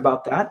don't talk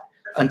about that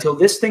until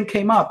this thing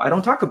came up. I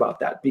don't talk about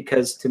that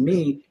because, to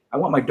me, I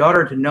want my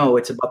daughter to know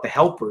it's about the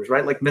helpers,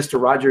 right? Like Mr.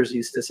 Rogers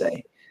used to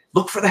say,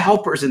 look for the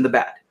helpers in the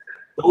bad.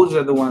 Those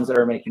are the ones that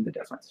are making the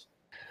difference.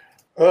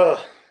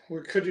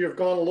 Could you have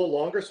gone a little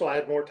longer so I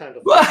had more time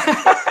to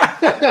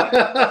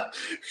think?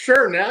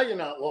 Sure, now you're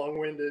not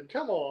long-winded.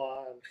 Come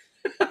on.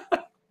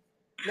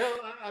 No,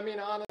 I mean,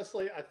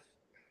 honestly,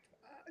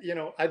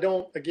 I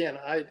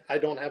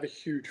don't have a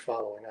huge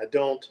following. I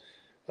don't,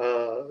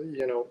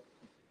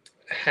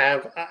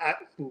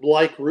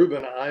 like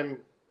Ruben, I'm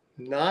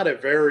not a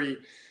very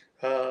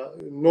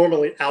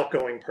normally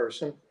outgoing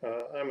person.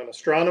 I'm an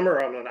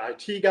astronomer. I'm an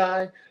IT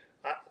guy.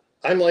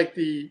 I'm like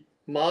the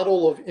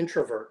model of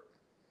introvert.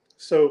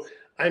 So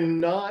I'm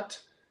not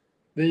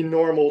the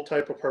normal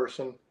type of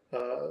person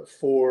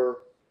for,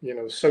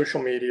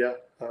 social media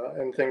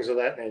and things of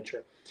that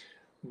nature.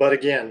 But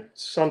again,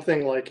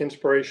 something like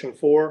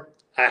Inspiration4,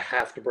 I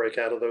have to break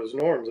out of those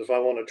norms if I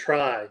want to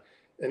try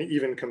and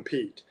even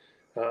compete.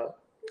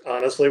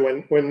 Honestly,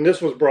 when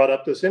this was brought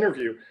up, this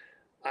interview,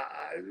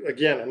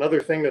 again, another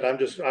thing that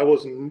I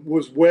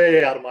was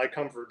way out of my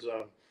comfort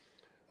zone.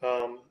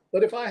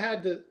 But if I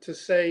had to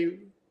say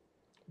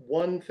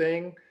one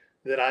thing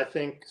that I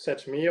think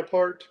sets me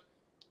apart,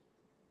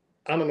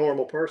 I'm a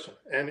normal person.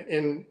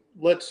 And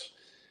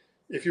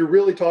if you're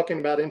really talking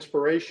about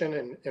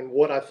inspiration and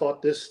what I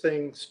thought this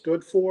thing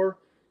stood for,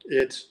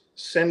 it's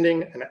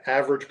sending an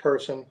average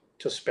person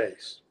to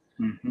space,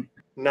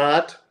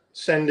 not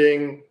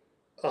sending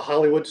a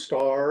Hollywood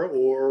star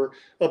or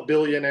a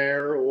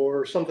billionaire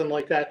or something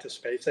like that to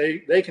space.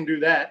 They can do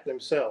that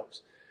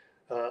themselves.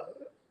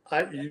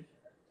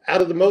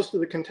 Out of most of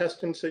the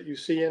contestants that you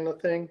see in the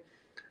thing,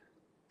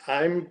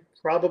 I'm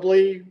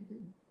probably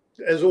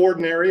as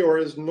ordinary or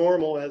as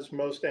normal as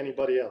most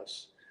anybody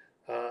else.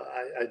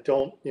 I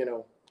don't,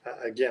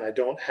 again, I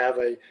don't have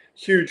a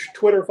huge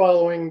Twitter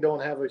following,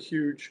 don't have a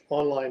huge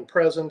online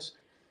presence.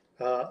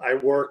 I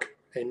work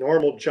a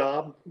normal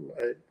job,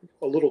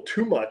 a little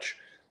too much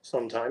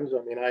sometimes.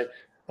 I mean,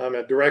 I'm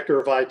a director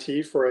of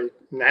IT for a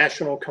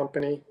national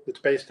company that's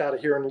based out of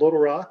here in Little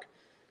Rock.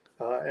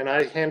 And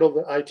I handle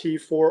the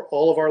IT for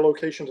all of our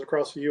locations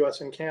across the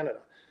US and Canada.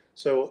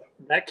 So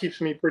that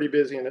keeps me pretty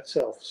busy in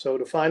itself. So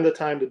to find the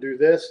time to do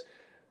this,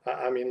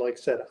 I mean, like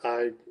I said,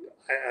 I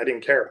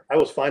didn't care. I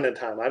was finding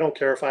time. I don't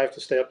care if I have to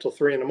stay up till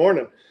 3 in the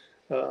morning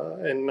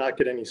and not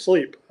get any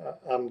sleep.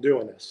 I'm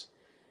doing this.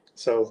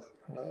 So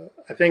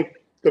I think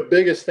the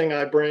biggest thing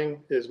I bring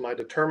is my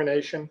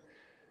determination.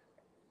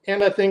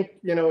 And I think,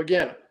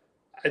 again,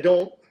 I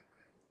don't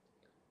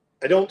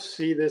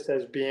see this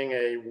as being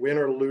a win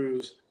or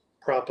lose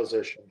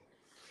proposition.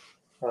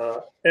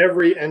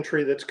 Every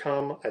entry that's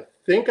come, I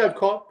think I've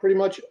caught pretty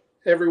much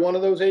every one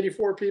of those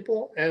 84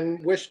 people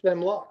and wish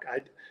them luck.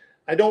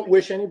 I don't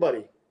wish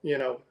anybody,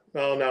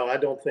 oh no, I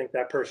don't think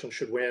that person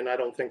should win. I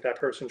don't think that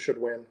person should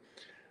win.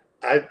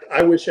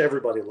 I wish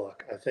everybody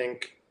luck. I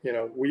think,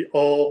 we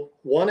all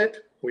want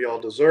it, we all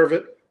deserve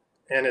it,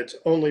 and it's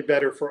only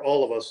better for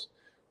all of us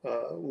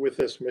with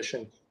this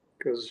mission,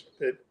 because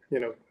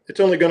it's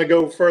only going to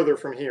go further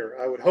from here.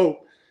 I would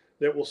hope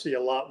that we'll see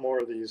a lot more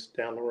of these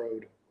down the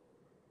road.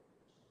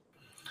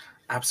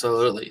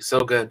 Absolutely.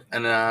 So good.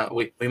 And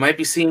we might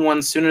be seeing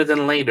one sooner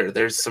than later.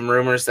 There's some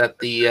rumors that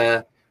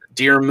the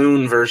Dear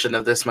Moon version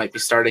of this might be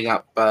starting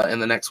up in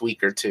the next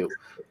week or two.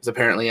 There's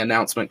apparently an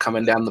announcement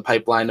coming down the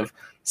pipeline of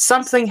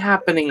something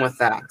happening with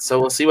that. So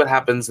we'll see what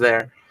happens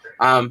there.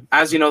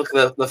 As you know,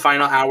 the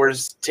final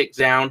hours tick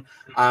down.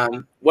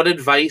 What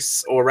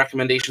advice or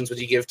recommendations would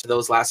you give to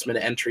those last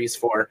minute entries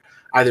for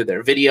either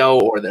their video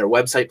or their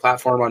website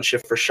platform on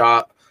Shift for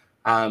Shop?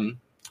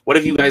 What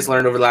have you guys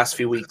learned over the last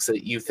few weeks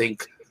that you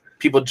think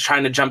people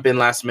trying to jump in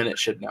last minute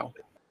should know?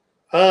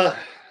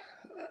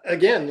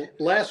 Again,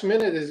 last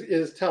minute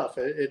is tough.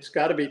 It's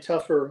got to be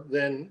tougher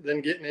than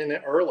getting in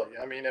it early.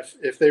 I mean,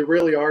 if they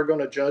really are going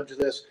to judge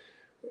this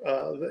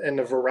and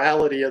the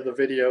virality of the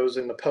videos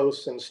and the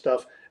posts and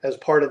stuff as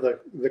part of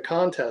the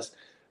contest,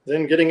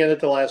 then getting in at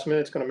the last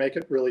minute is going to make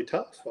it really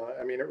tough.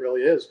 I mean, it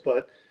really is.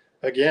 But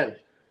again,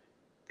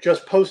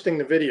 just posting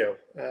the video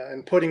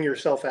and putting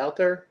yourself out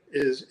there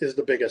is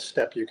the biggest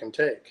step you can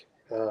take.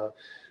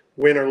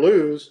 Win or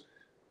lose,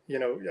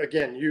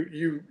 again,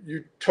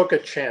 you took a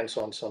chance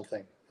on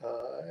something,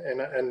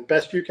 and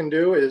best you can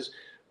do is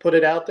put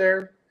it out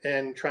there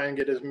and try and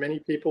get as many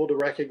people to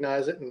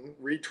recognize it and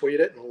retweet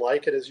it and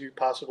like it as you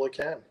possibly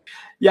can.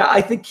 Yeah,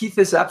 I think Keith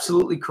is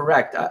absolutely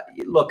correct.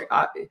 Look,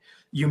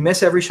 you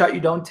miss every shot you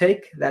don't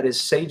take. That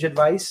is sage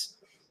advice.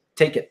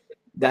 Take it.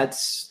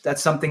 That's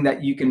something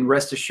that you can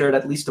rest assured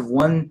at least of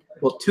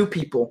two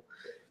people,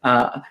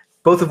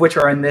 both of which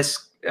are in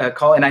this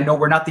call. And I know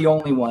we're not the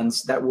only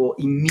ones that will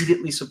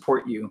immediately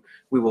support you.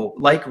 We will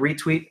like,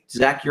 retweet.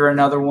 Zach, you're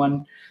another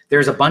one.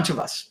 There's a bunch of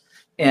us.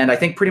 And I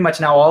think pretty much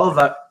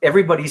now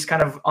everybody's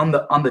kind of on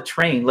the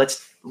train.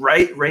 Let's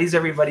raise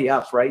everybody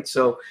up, right?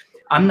 So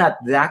I'm not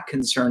that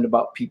concerned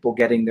about people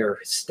getting their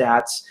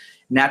stats.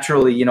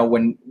 Naturally,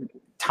 when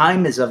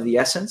time is of the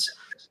essence.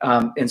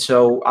 And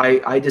so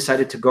I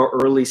decided to go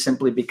early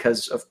simply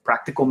because of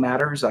practical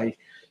matters. I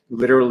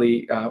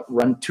literally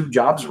run 2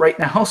 jobs right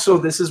now. So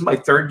this is my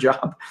 3rd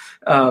job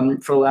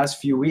for the last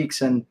few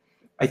weeks. And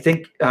I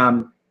think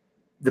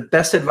the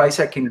best advice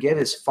I can give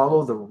is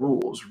follow the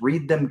rules,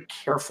 read them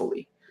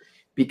carefully,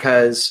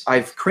 because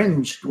I've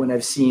cringed when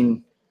I've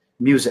seen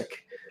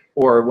music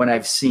or when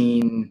I've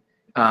seen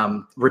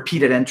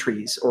repeated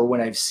entries or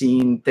when I've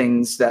seen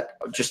things that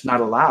are just not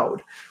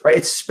allowed, right?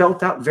 It's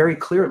spelled out very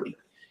clearly.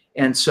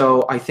 And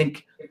so I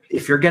think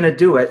if you're going to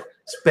do it,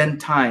 spend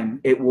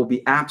time. It will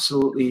be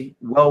absolutely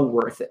well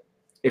worth it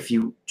if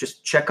you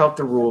just check out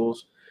the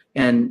rules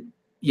and,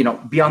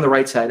 be on the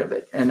right side of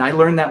it. And I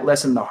learned that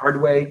lesson the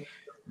hard way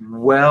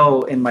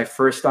in my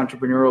first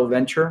entrepreneurial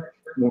venture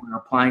when we were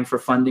applying for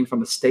funding from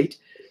the state.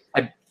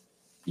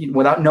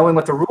 Without knowing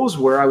what the rules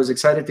were, I was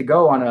excited to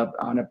go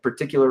on a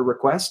particular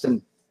request,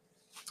 and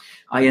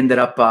I ended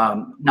up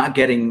not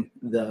getting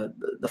the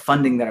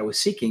funding that I was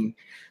seeking.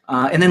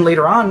 And then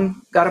later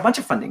on, got a bunch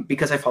of funding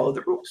because I followed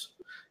the rules,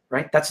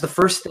 right? That's the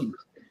first thing.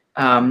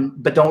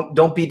 But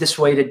don't be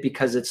dissuaded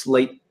because it's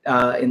late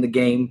in the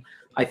game.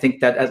 I think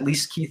that at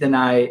least Keith and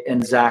I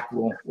and Zach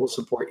will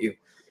support you,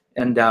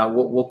 and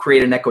we'll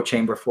create an echo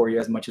chamber for you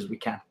as much as we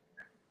can.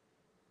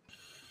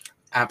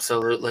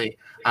 Absolutely.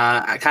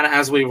 Kind of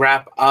as we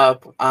wrap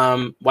up,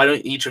 why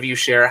don't each of you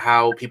share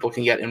how people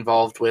can get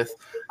involved with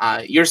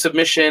your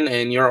submission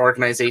and your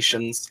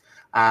organizations?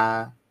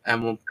 And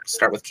we'll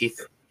start with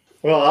Keith.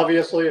 Well,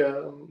 obviously,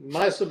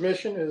 my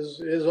submission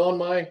is on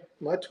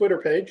my Twitter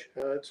page.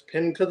 It's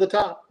pinned to the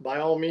top. By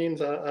all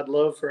means, I'd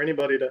love for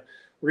anybody to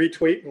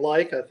retweet and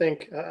like. I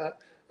think,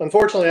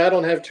 unfortunately, I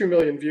don't have 2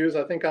 million views.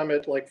 I think I'm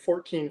at like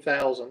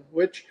 14,000,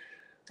 which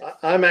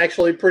I'm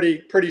actually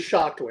pretty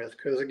shocked with,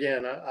 because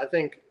again, I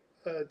think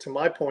to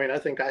my point, I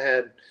think I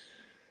had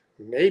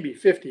maybe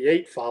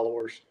 58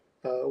 followers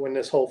when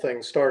this whole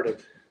thing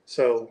started.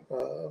 So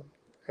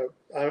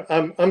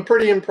I'm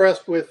pretty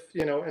impressed with,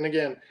 and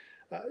again,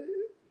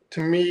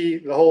 to me,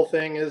 the whole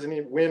thing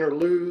isn't win or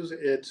lose.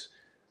 It's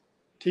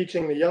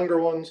teaching the younger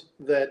ones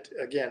that,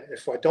 again,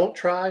 if I don't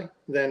try,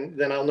 then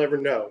I'll never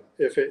know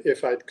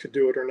if I could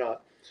do it or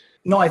not.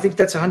 No, I think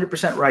that's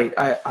 100% right.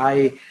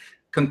 I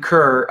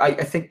concur. I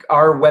think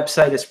our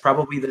website is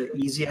probably the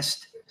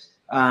easiest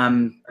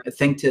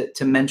thing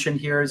to mention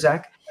here,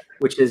 Zach,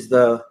 which is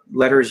the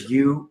letters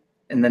U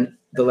and then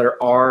the letter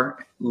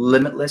R,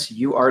 limitless,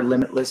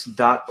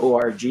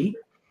 urlimitless.org.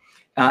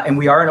 And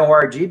we are an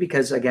ORG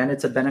because, again,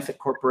 it's a benefit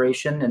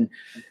corporation, and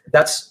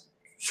that's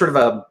sort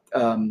of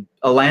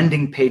a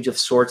landing page of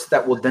sorts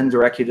that will then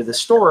direct you to the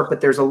store.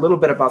 But there's a little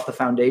bit about the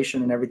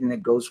foundation and everything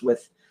that goes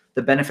with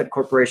the benefit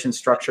corporation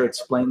structure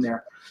explained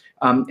there.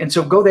 And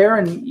so go there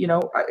and,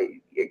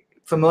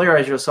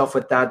 familiarize yourself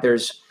with that.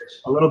 There's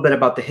a little bit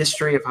about the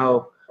history of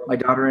how my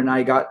daughter and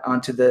I got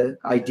onto the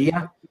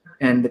idea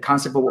and the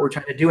concept of what we're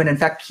trying to do. And in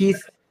fact,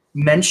 Keith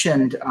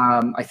mentioned,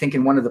 I think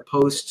in one of the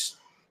posts,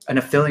 an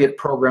affiliate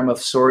program of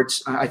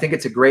sorts. I think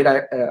it's a great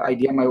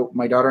idea.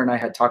 My daughter and I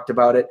had talked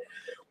about it.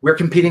 We're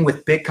competing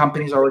with big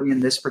companies already in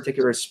this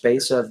particular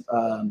space of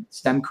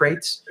STEM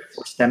crates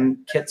or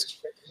STEM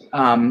kits.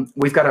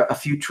 We've got a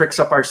few tricks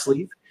up our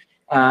sleeve,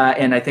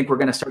 and I think we're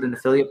going to start an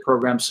affiliate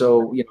program.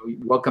 So, you're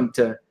welcome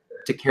to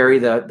carry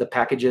the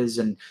packages,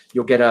 and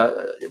you'll get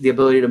the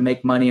ability to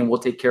make money, and we'll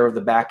take care of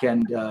the back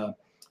end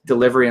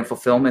delivery and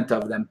fulfillment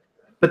of them.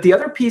 But the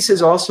other piece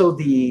is also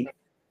the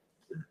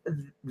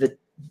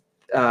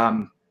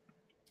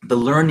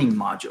learning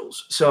modules.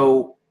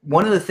 So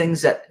one of the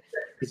things that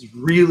is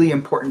really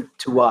important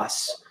to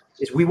us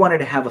is we wanted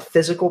to have a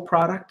physical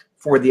product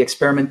for the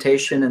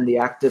experimentation and the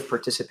active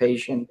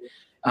participation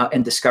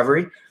and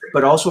discovery,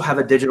 but also have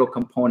a digital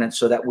component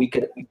so that we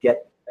could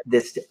get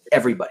this to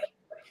everybody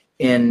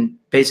in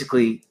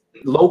basically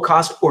low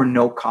cost or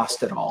no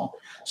cost at all.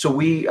 So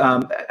we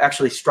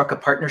actually struck a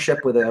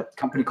partnership with a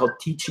company called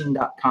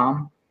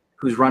teaching.com,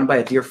 who's run by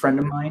a dear friend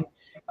of mine.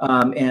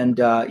 And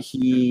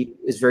he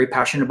is very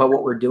passionate about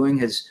what we're doing.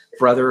 His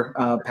brother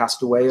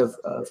passed away of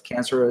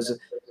cancer as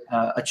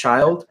a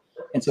child.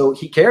 And so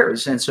he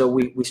cares. And so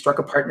we struck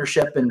a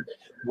partnership, and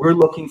we're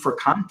looking for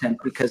content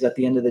because at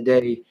the end of the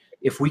day,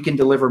 if we can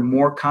deliver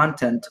more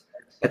content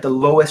at the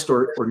lowest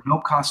or no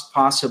cost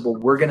possible,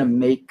 we're going to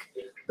make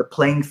the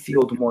playing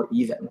field more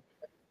even.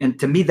 And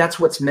to me, that's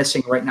what's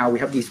missing right now. We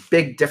have these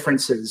big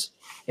differences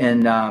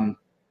in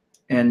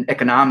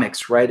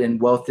economics, right, and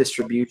wealth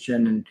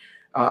distribution. And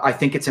I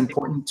think it's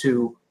important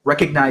to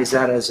recognize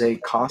that as a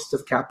cost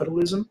of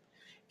capitalism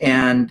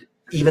and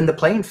even the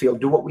playing field,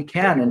 do what we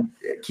can. And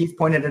Keith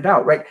pointed it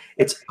out, right?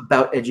 It's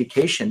about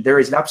education. There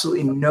is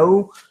absolutely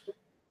no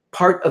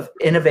part of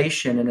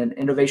innovation in an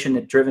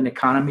innovation-driven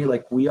economy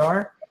like we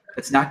are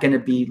that's not going to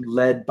be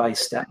led by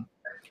STEM.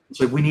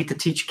 So we need to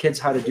teach kids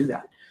how to do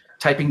that.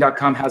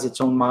 Typing.com has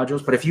its own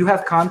modules, but if you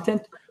have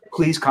content,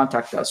 please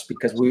contact us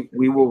because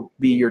we will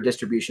be your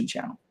distribution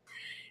channel.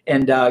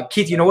 And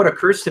Keith, you know what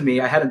occurs to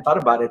me? I hadn't thought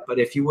about it, but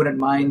if you wouldn't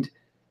mind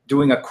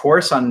doing a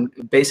course on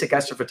basic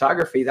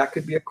astrophotography, that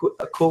could be a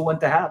cool one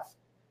to have.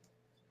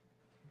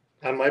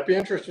 I might be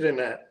interested in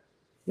that.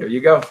 There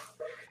you go.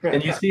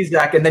 And you see,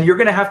 Zach, and then you're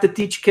going to have to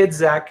teach kids,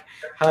 Zach,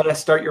 how to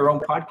start your own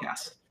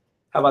podcast.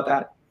 How about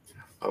that?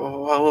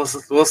 Oh, well,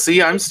 we'll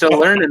see. I'm still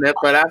learning it,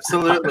 but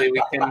absolutely,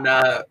 we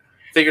can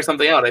figure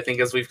something out. I think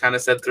as we've kind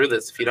of said through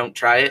this, if you don't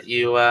try it,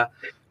 you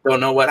don't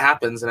know what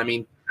happens. And I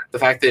mean, the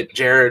fact that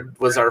Jared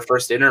was our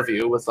first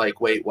interview was like,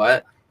 wait,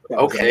 what?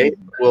 Okay,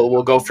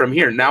 we'll go from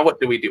here. Now what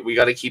do? We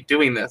got to keep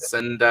doing this.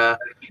 And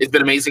it's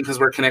been amazing because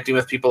we're connecting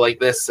with people like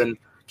this and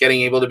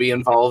getting able to be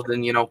involved.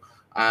 And,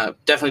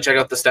 definitely check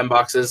out the STEM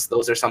boxes.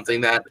 Those are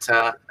something that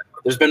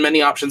there's been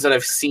many options that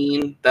I've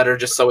seen that are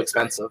just so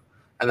expensive.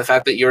 And the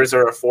fact that yours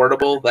are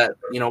affordable, that,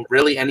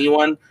 really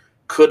anyone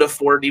could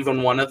afford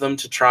even one of them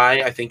to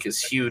try, I think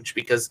is huge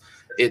because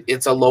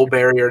it's a low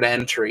barrier to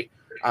entry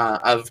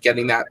of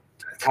getting that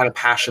kind of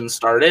passion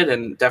started.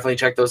 And definitely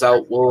check those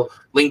out. We'll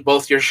link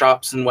both your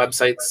shops and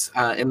websites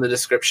in the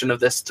description of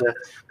this to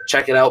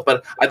check it out.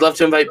 But I'd love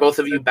to invite both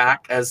of you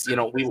back as,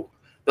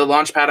 the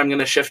Launchpad, I'm going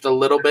to shift a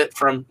little bit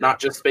from not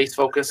just space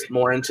focused,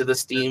 more into the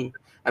STEAM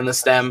and the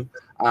STEM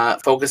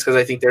focus, because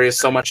I think there is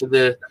so much of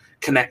the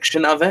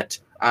connection of it.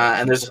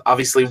 And there's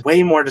obviously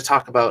way more to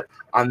talk about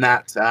on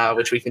that,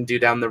 which we can do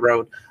down the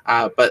road.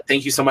 But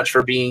thank you so much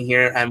for being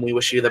here, and we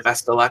wish you the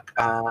best of luck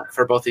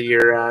for both of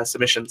your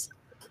submissions.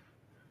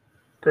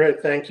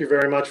 Great. Thank you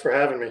very much for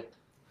having me.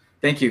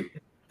 Thank you.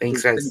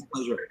 Thanks, guys. It's been a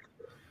pleasure.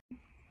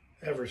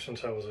 Ever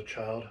since I was a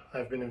child,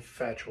 I've been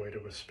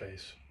infatuated with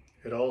space.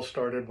 It all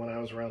started when I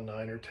was around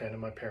 9 or 10 and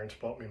my parents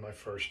bought me my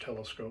first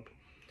telescope.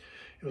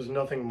 It was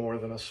nothing more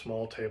than a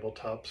small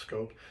tabletop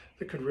scope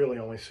that could really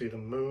only see the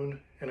moon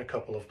and a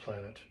couple of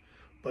planets,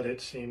 but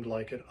it seemed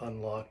like it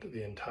unlocked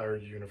the entire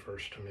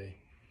universe to me.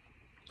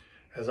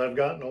 As I've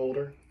gotten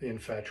older, the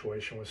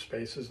infatuation with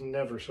space has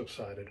never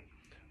subsided.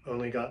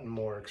 only gotten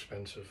more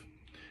expensive.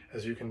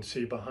 As you can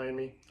see behind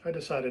me, I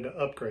decided to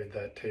upgrade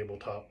that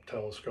tabletop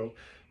telescope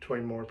to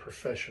a more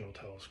professional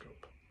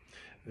telescope.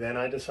 Then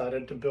I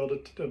decided to build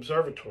an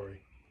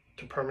observatory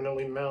to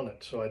permanently mount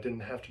it so I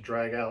didn't have to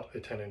drag out a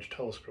 10-inch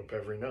telescope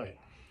every night.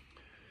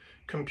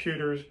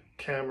 Computers,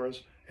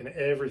 cameras, and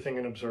everything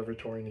an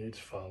observatory needs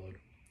followed.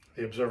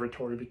 The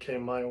observatory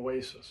became my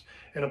oasis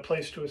and a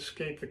place to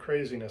escape the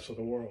craziness of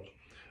the world,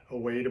 a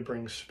way to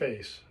bring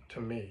space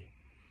to me.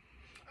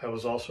 I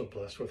was also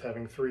blessed with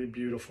having 3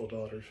 beautiful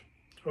daughters.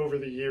 Over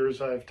the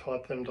years, I have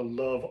taught them to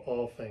love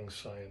all things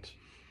science.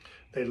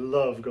 They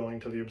love going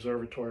to the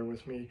observatory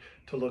with me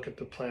to look at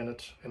the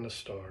planets and the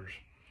stars.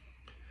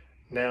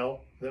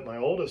 Now that my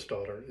oldest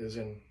daughter is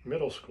in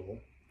middle school,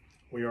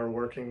 we are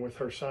working with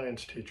her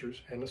science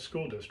teachers and the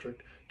school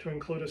district to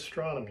include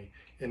astronomy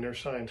in their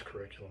science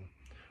curriculum.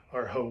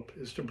 Our hope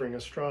is to bring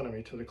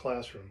astronomy to the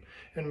classroom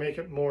and make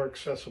it more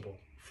accessible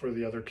for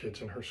the other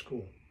kids in her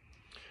school.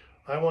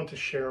 I want to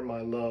share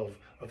my love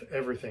of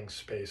everything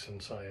space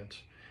and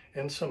science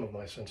and some of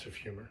my sense of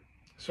humor.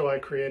 So I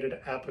created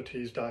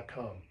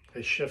Appotease.com,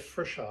 a shift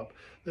for shop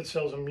that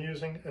sells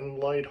amusing and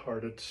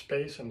lighthearted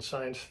space and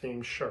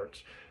science-themed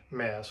shirts,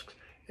 masks,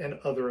 and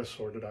other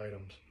assorted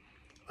items.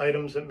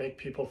 Items that make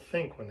people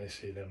think when they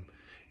see them,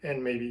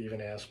 and maybe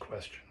even ask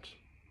questions.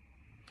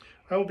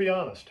 I will be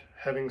honest,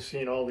 having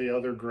seen all the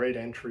other great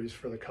entries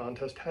for the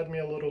contest had me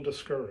a little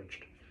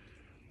discouraged.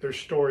 Their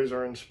stories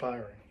are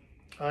inspiring.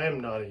 I am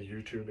not a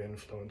YouTube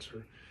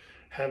influencer,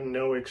 have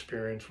no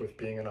experience with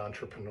being an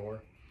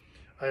entrepreneur.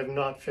 I have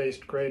not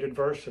faced great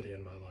adversity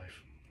in my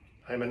life.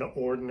 I'm an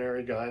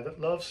ordinary guy that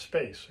loves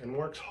space and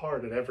works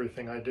hard at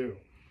everything I do.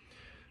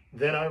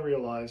 Then I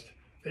realized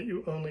that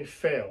you only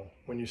fail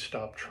when you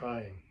stop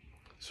trying.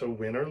 So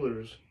win or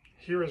lose,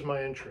 here is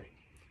my entry.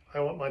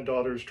 I want my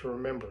daughters to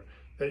remember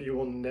that you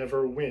will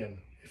never win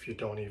if you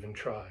don't even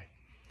try.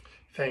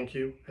 Thank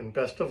you and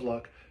best of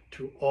luck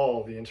to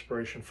all the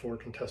Inspiration4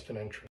 contestant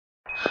entries.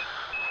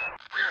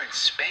 We're in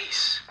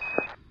space.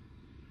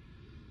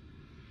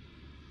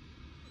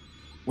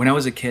 When I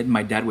was a kid,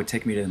 my dad would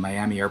take me to the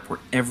Miami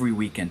airport every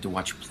weekend to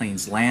watch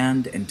planes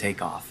land and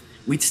take off.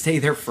 We'd stay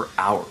there for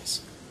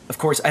hours. Of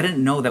course, I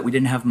didn't know that we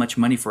didn't have much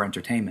money for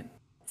entertainment.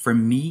 For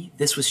me,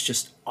 this was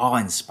just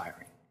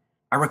awe-inspiring.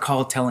 I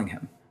recall telling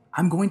him,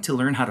 I'm going to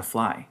learn how to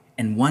fly,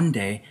 and one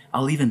day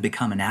I'll even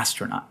become an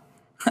astronaut.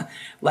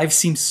 Life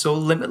seemed so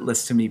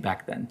limitless to me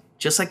back then,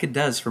 just like it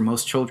does for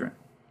most children.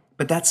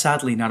 But that's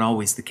sadly not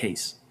always the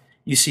case.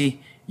 You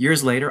see,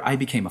 years later, I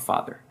became a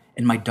father,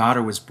 and my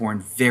daughter was born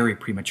very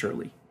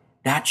prematurely.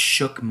 That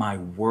shook my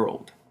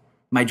world.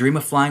 My dream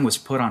of flying was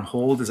put on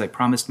hold as I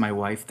promised my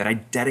wife that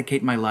I'd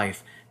dedicate my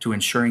life to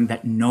ensuring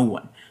that no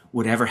one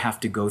would ever have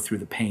to go through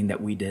the pain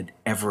that we did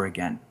ever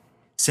again.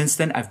 Since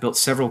then, I've built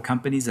several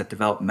companies that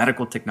develop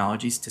medical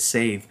technologies to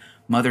save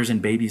mothers'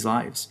 and babies'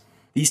 lives.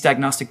 These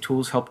diagnostic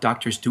tools help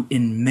doctors do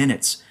in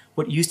minutes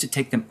what used to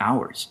take them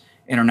hours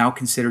and are now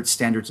considered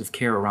standards of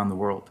care around the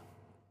world.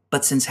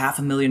 But since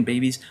 500,000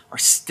 babies are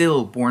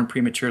still born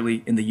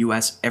prematurely in the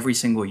US every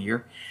single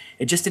year,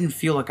 it just didn't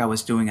feel like I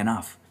was doing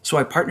enough. So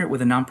I partnered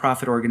with a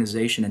nonprofit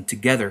organization, and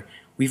together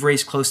we've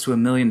raised close to $1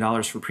 million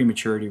for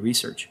prematurity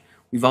research.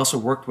 We've also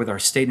worked with our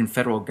state and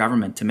federal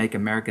government to make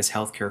America's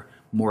healthcare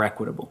more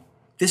equitable.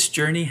 This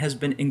journey has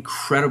been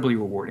incredibly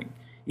rewarding,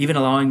 even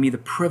allowing me the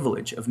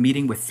privilege of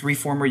meeting with 3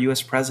 former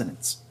US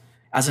presidents.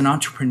 As an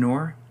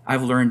entrepreneur,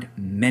 I've learned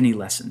many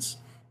lessons.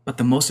 But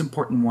the most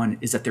important one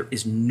is that there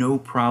is no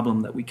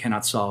problem that we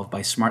cannot solve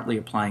by smartly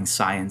applying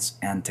science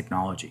and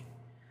technology.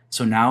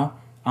 So now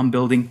I'm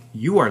building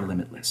You Are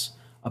Limitless,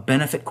 a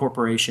benefit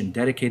corporation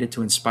dedicated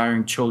to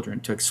inspiring children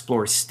to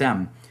explore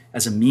STEM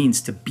as a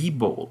means to be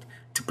bold,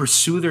 to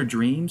pursue their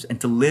dreams,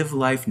 and to live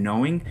life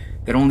knowing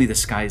that only the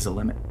sky is the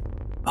limit.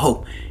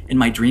 Oh, and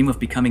my dream of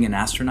becoming an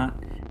astronaut,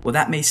 well,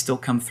 that may still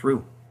come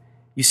through.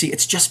 You see,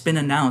 it's just been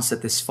announced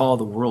that this fall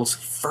the world's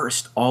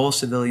first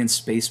all-civilian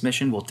space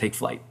mission will take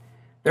flight.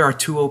 There are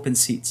 2 open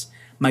seats.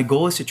 My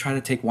goal is to try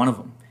to take one of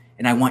them,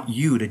 and I want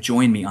you to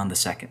join me on the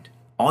second.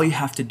 All you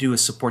have to do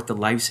is support the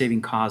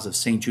life-saving cause of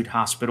St. Jude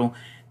Hospital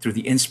through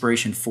the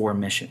Inspiration4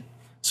 mission.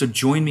 So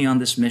join me on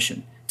this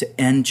mission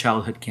to end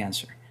childhood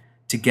cancer.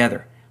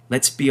 Together,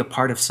 let's be a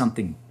part of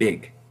something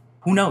big.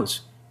 Who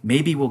knows?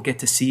 Maybe we'll get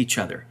to see each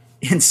other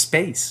in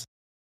space.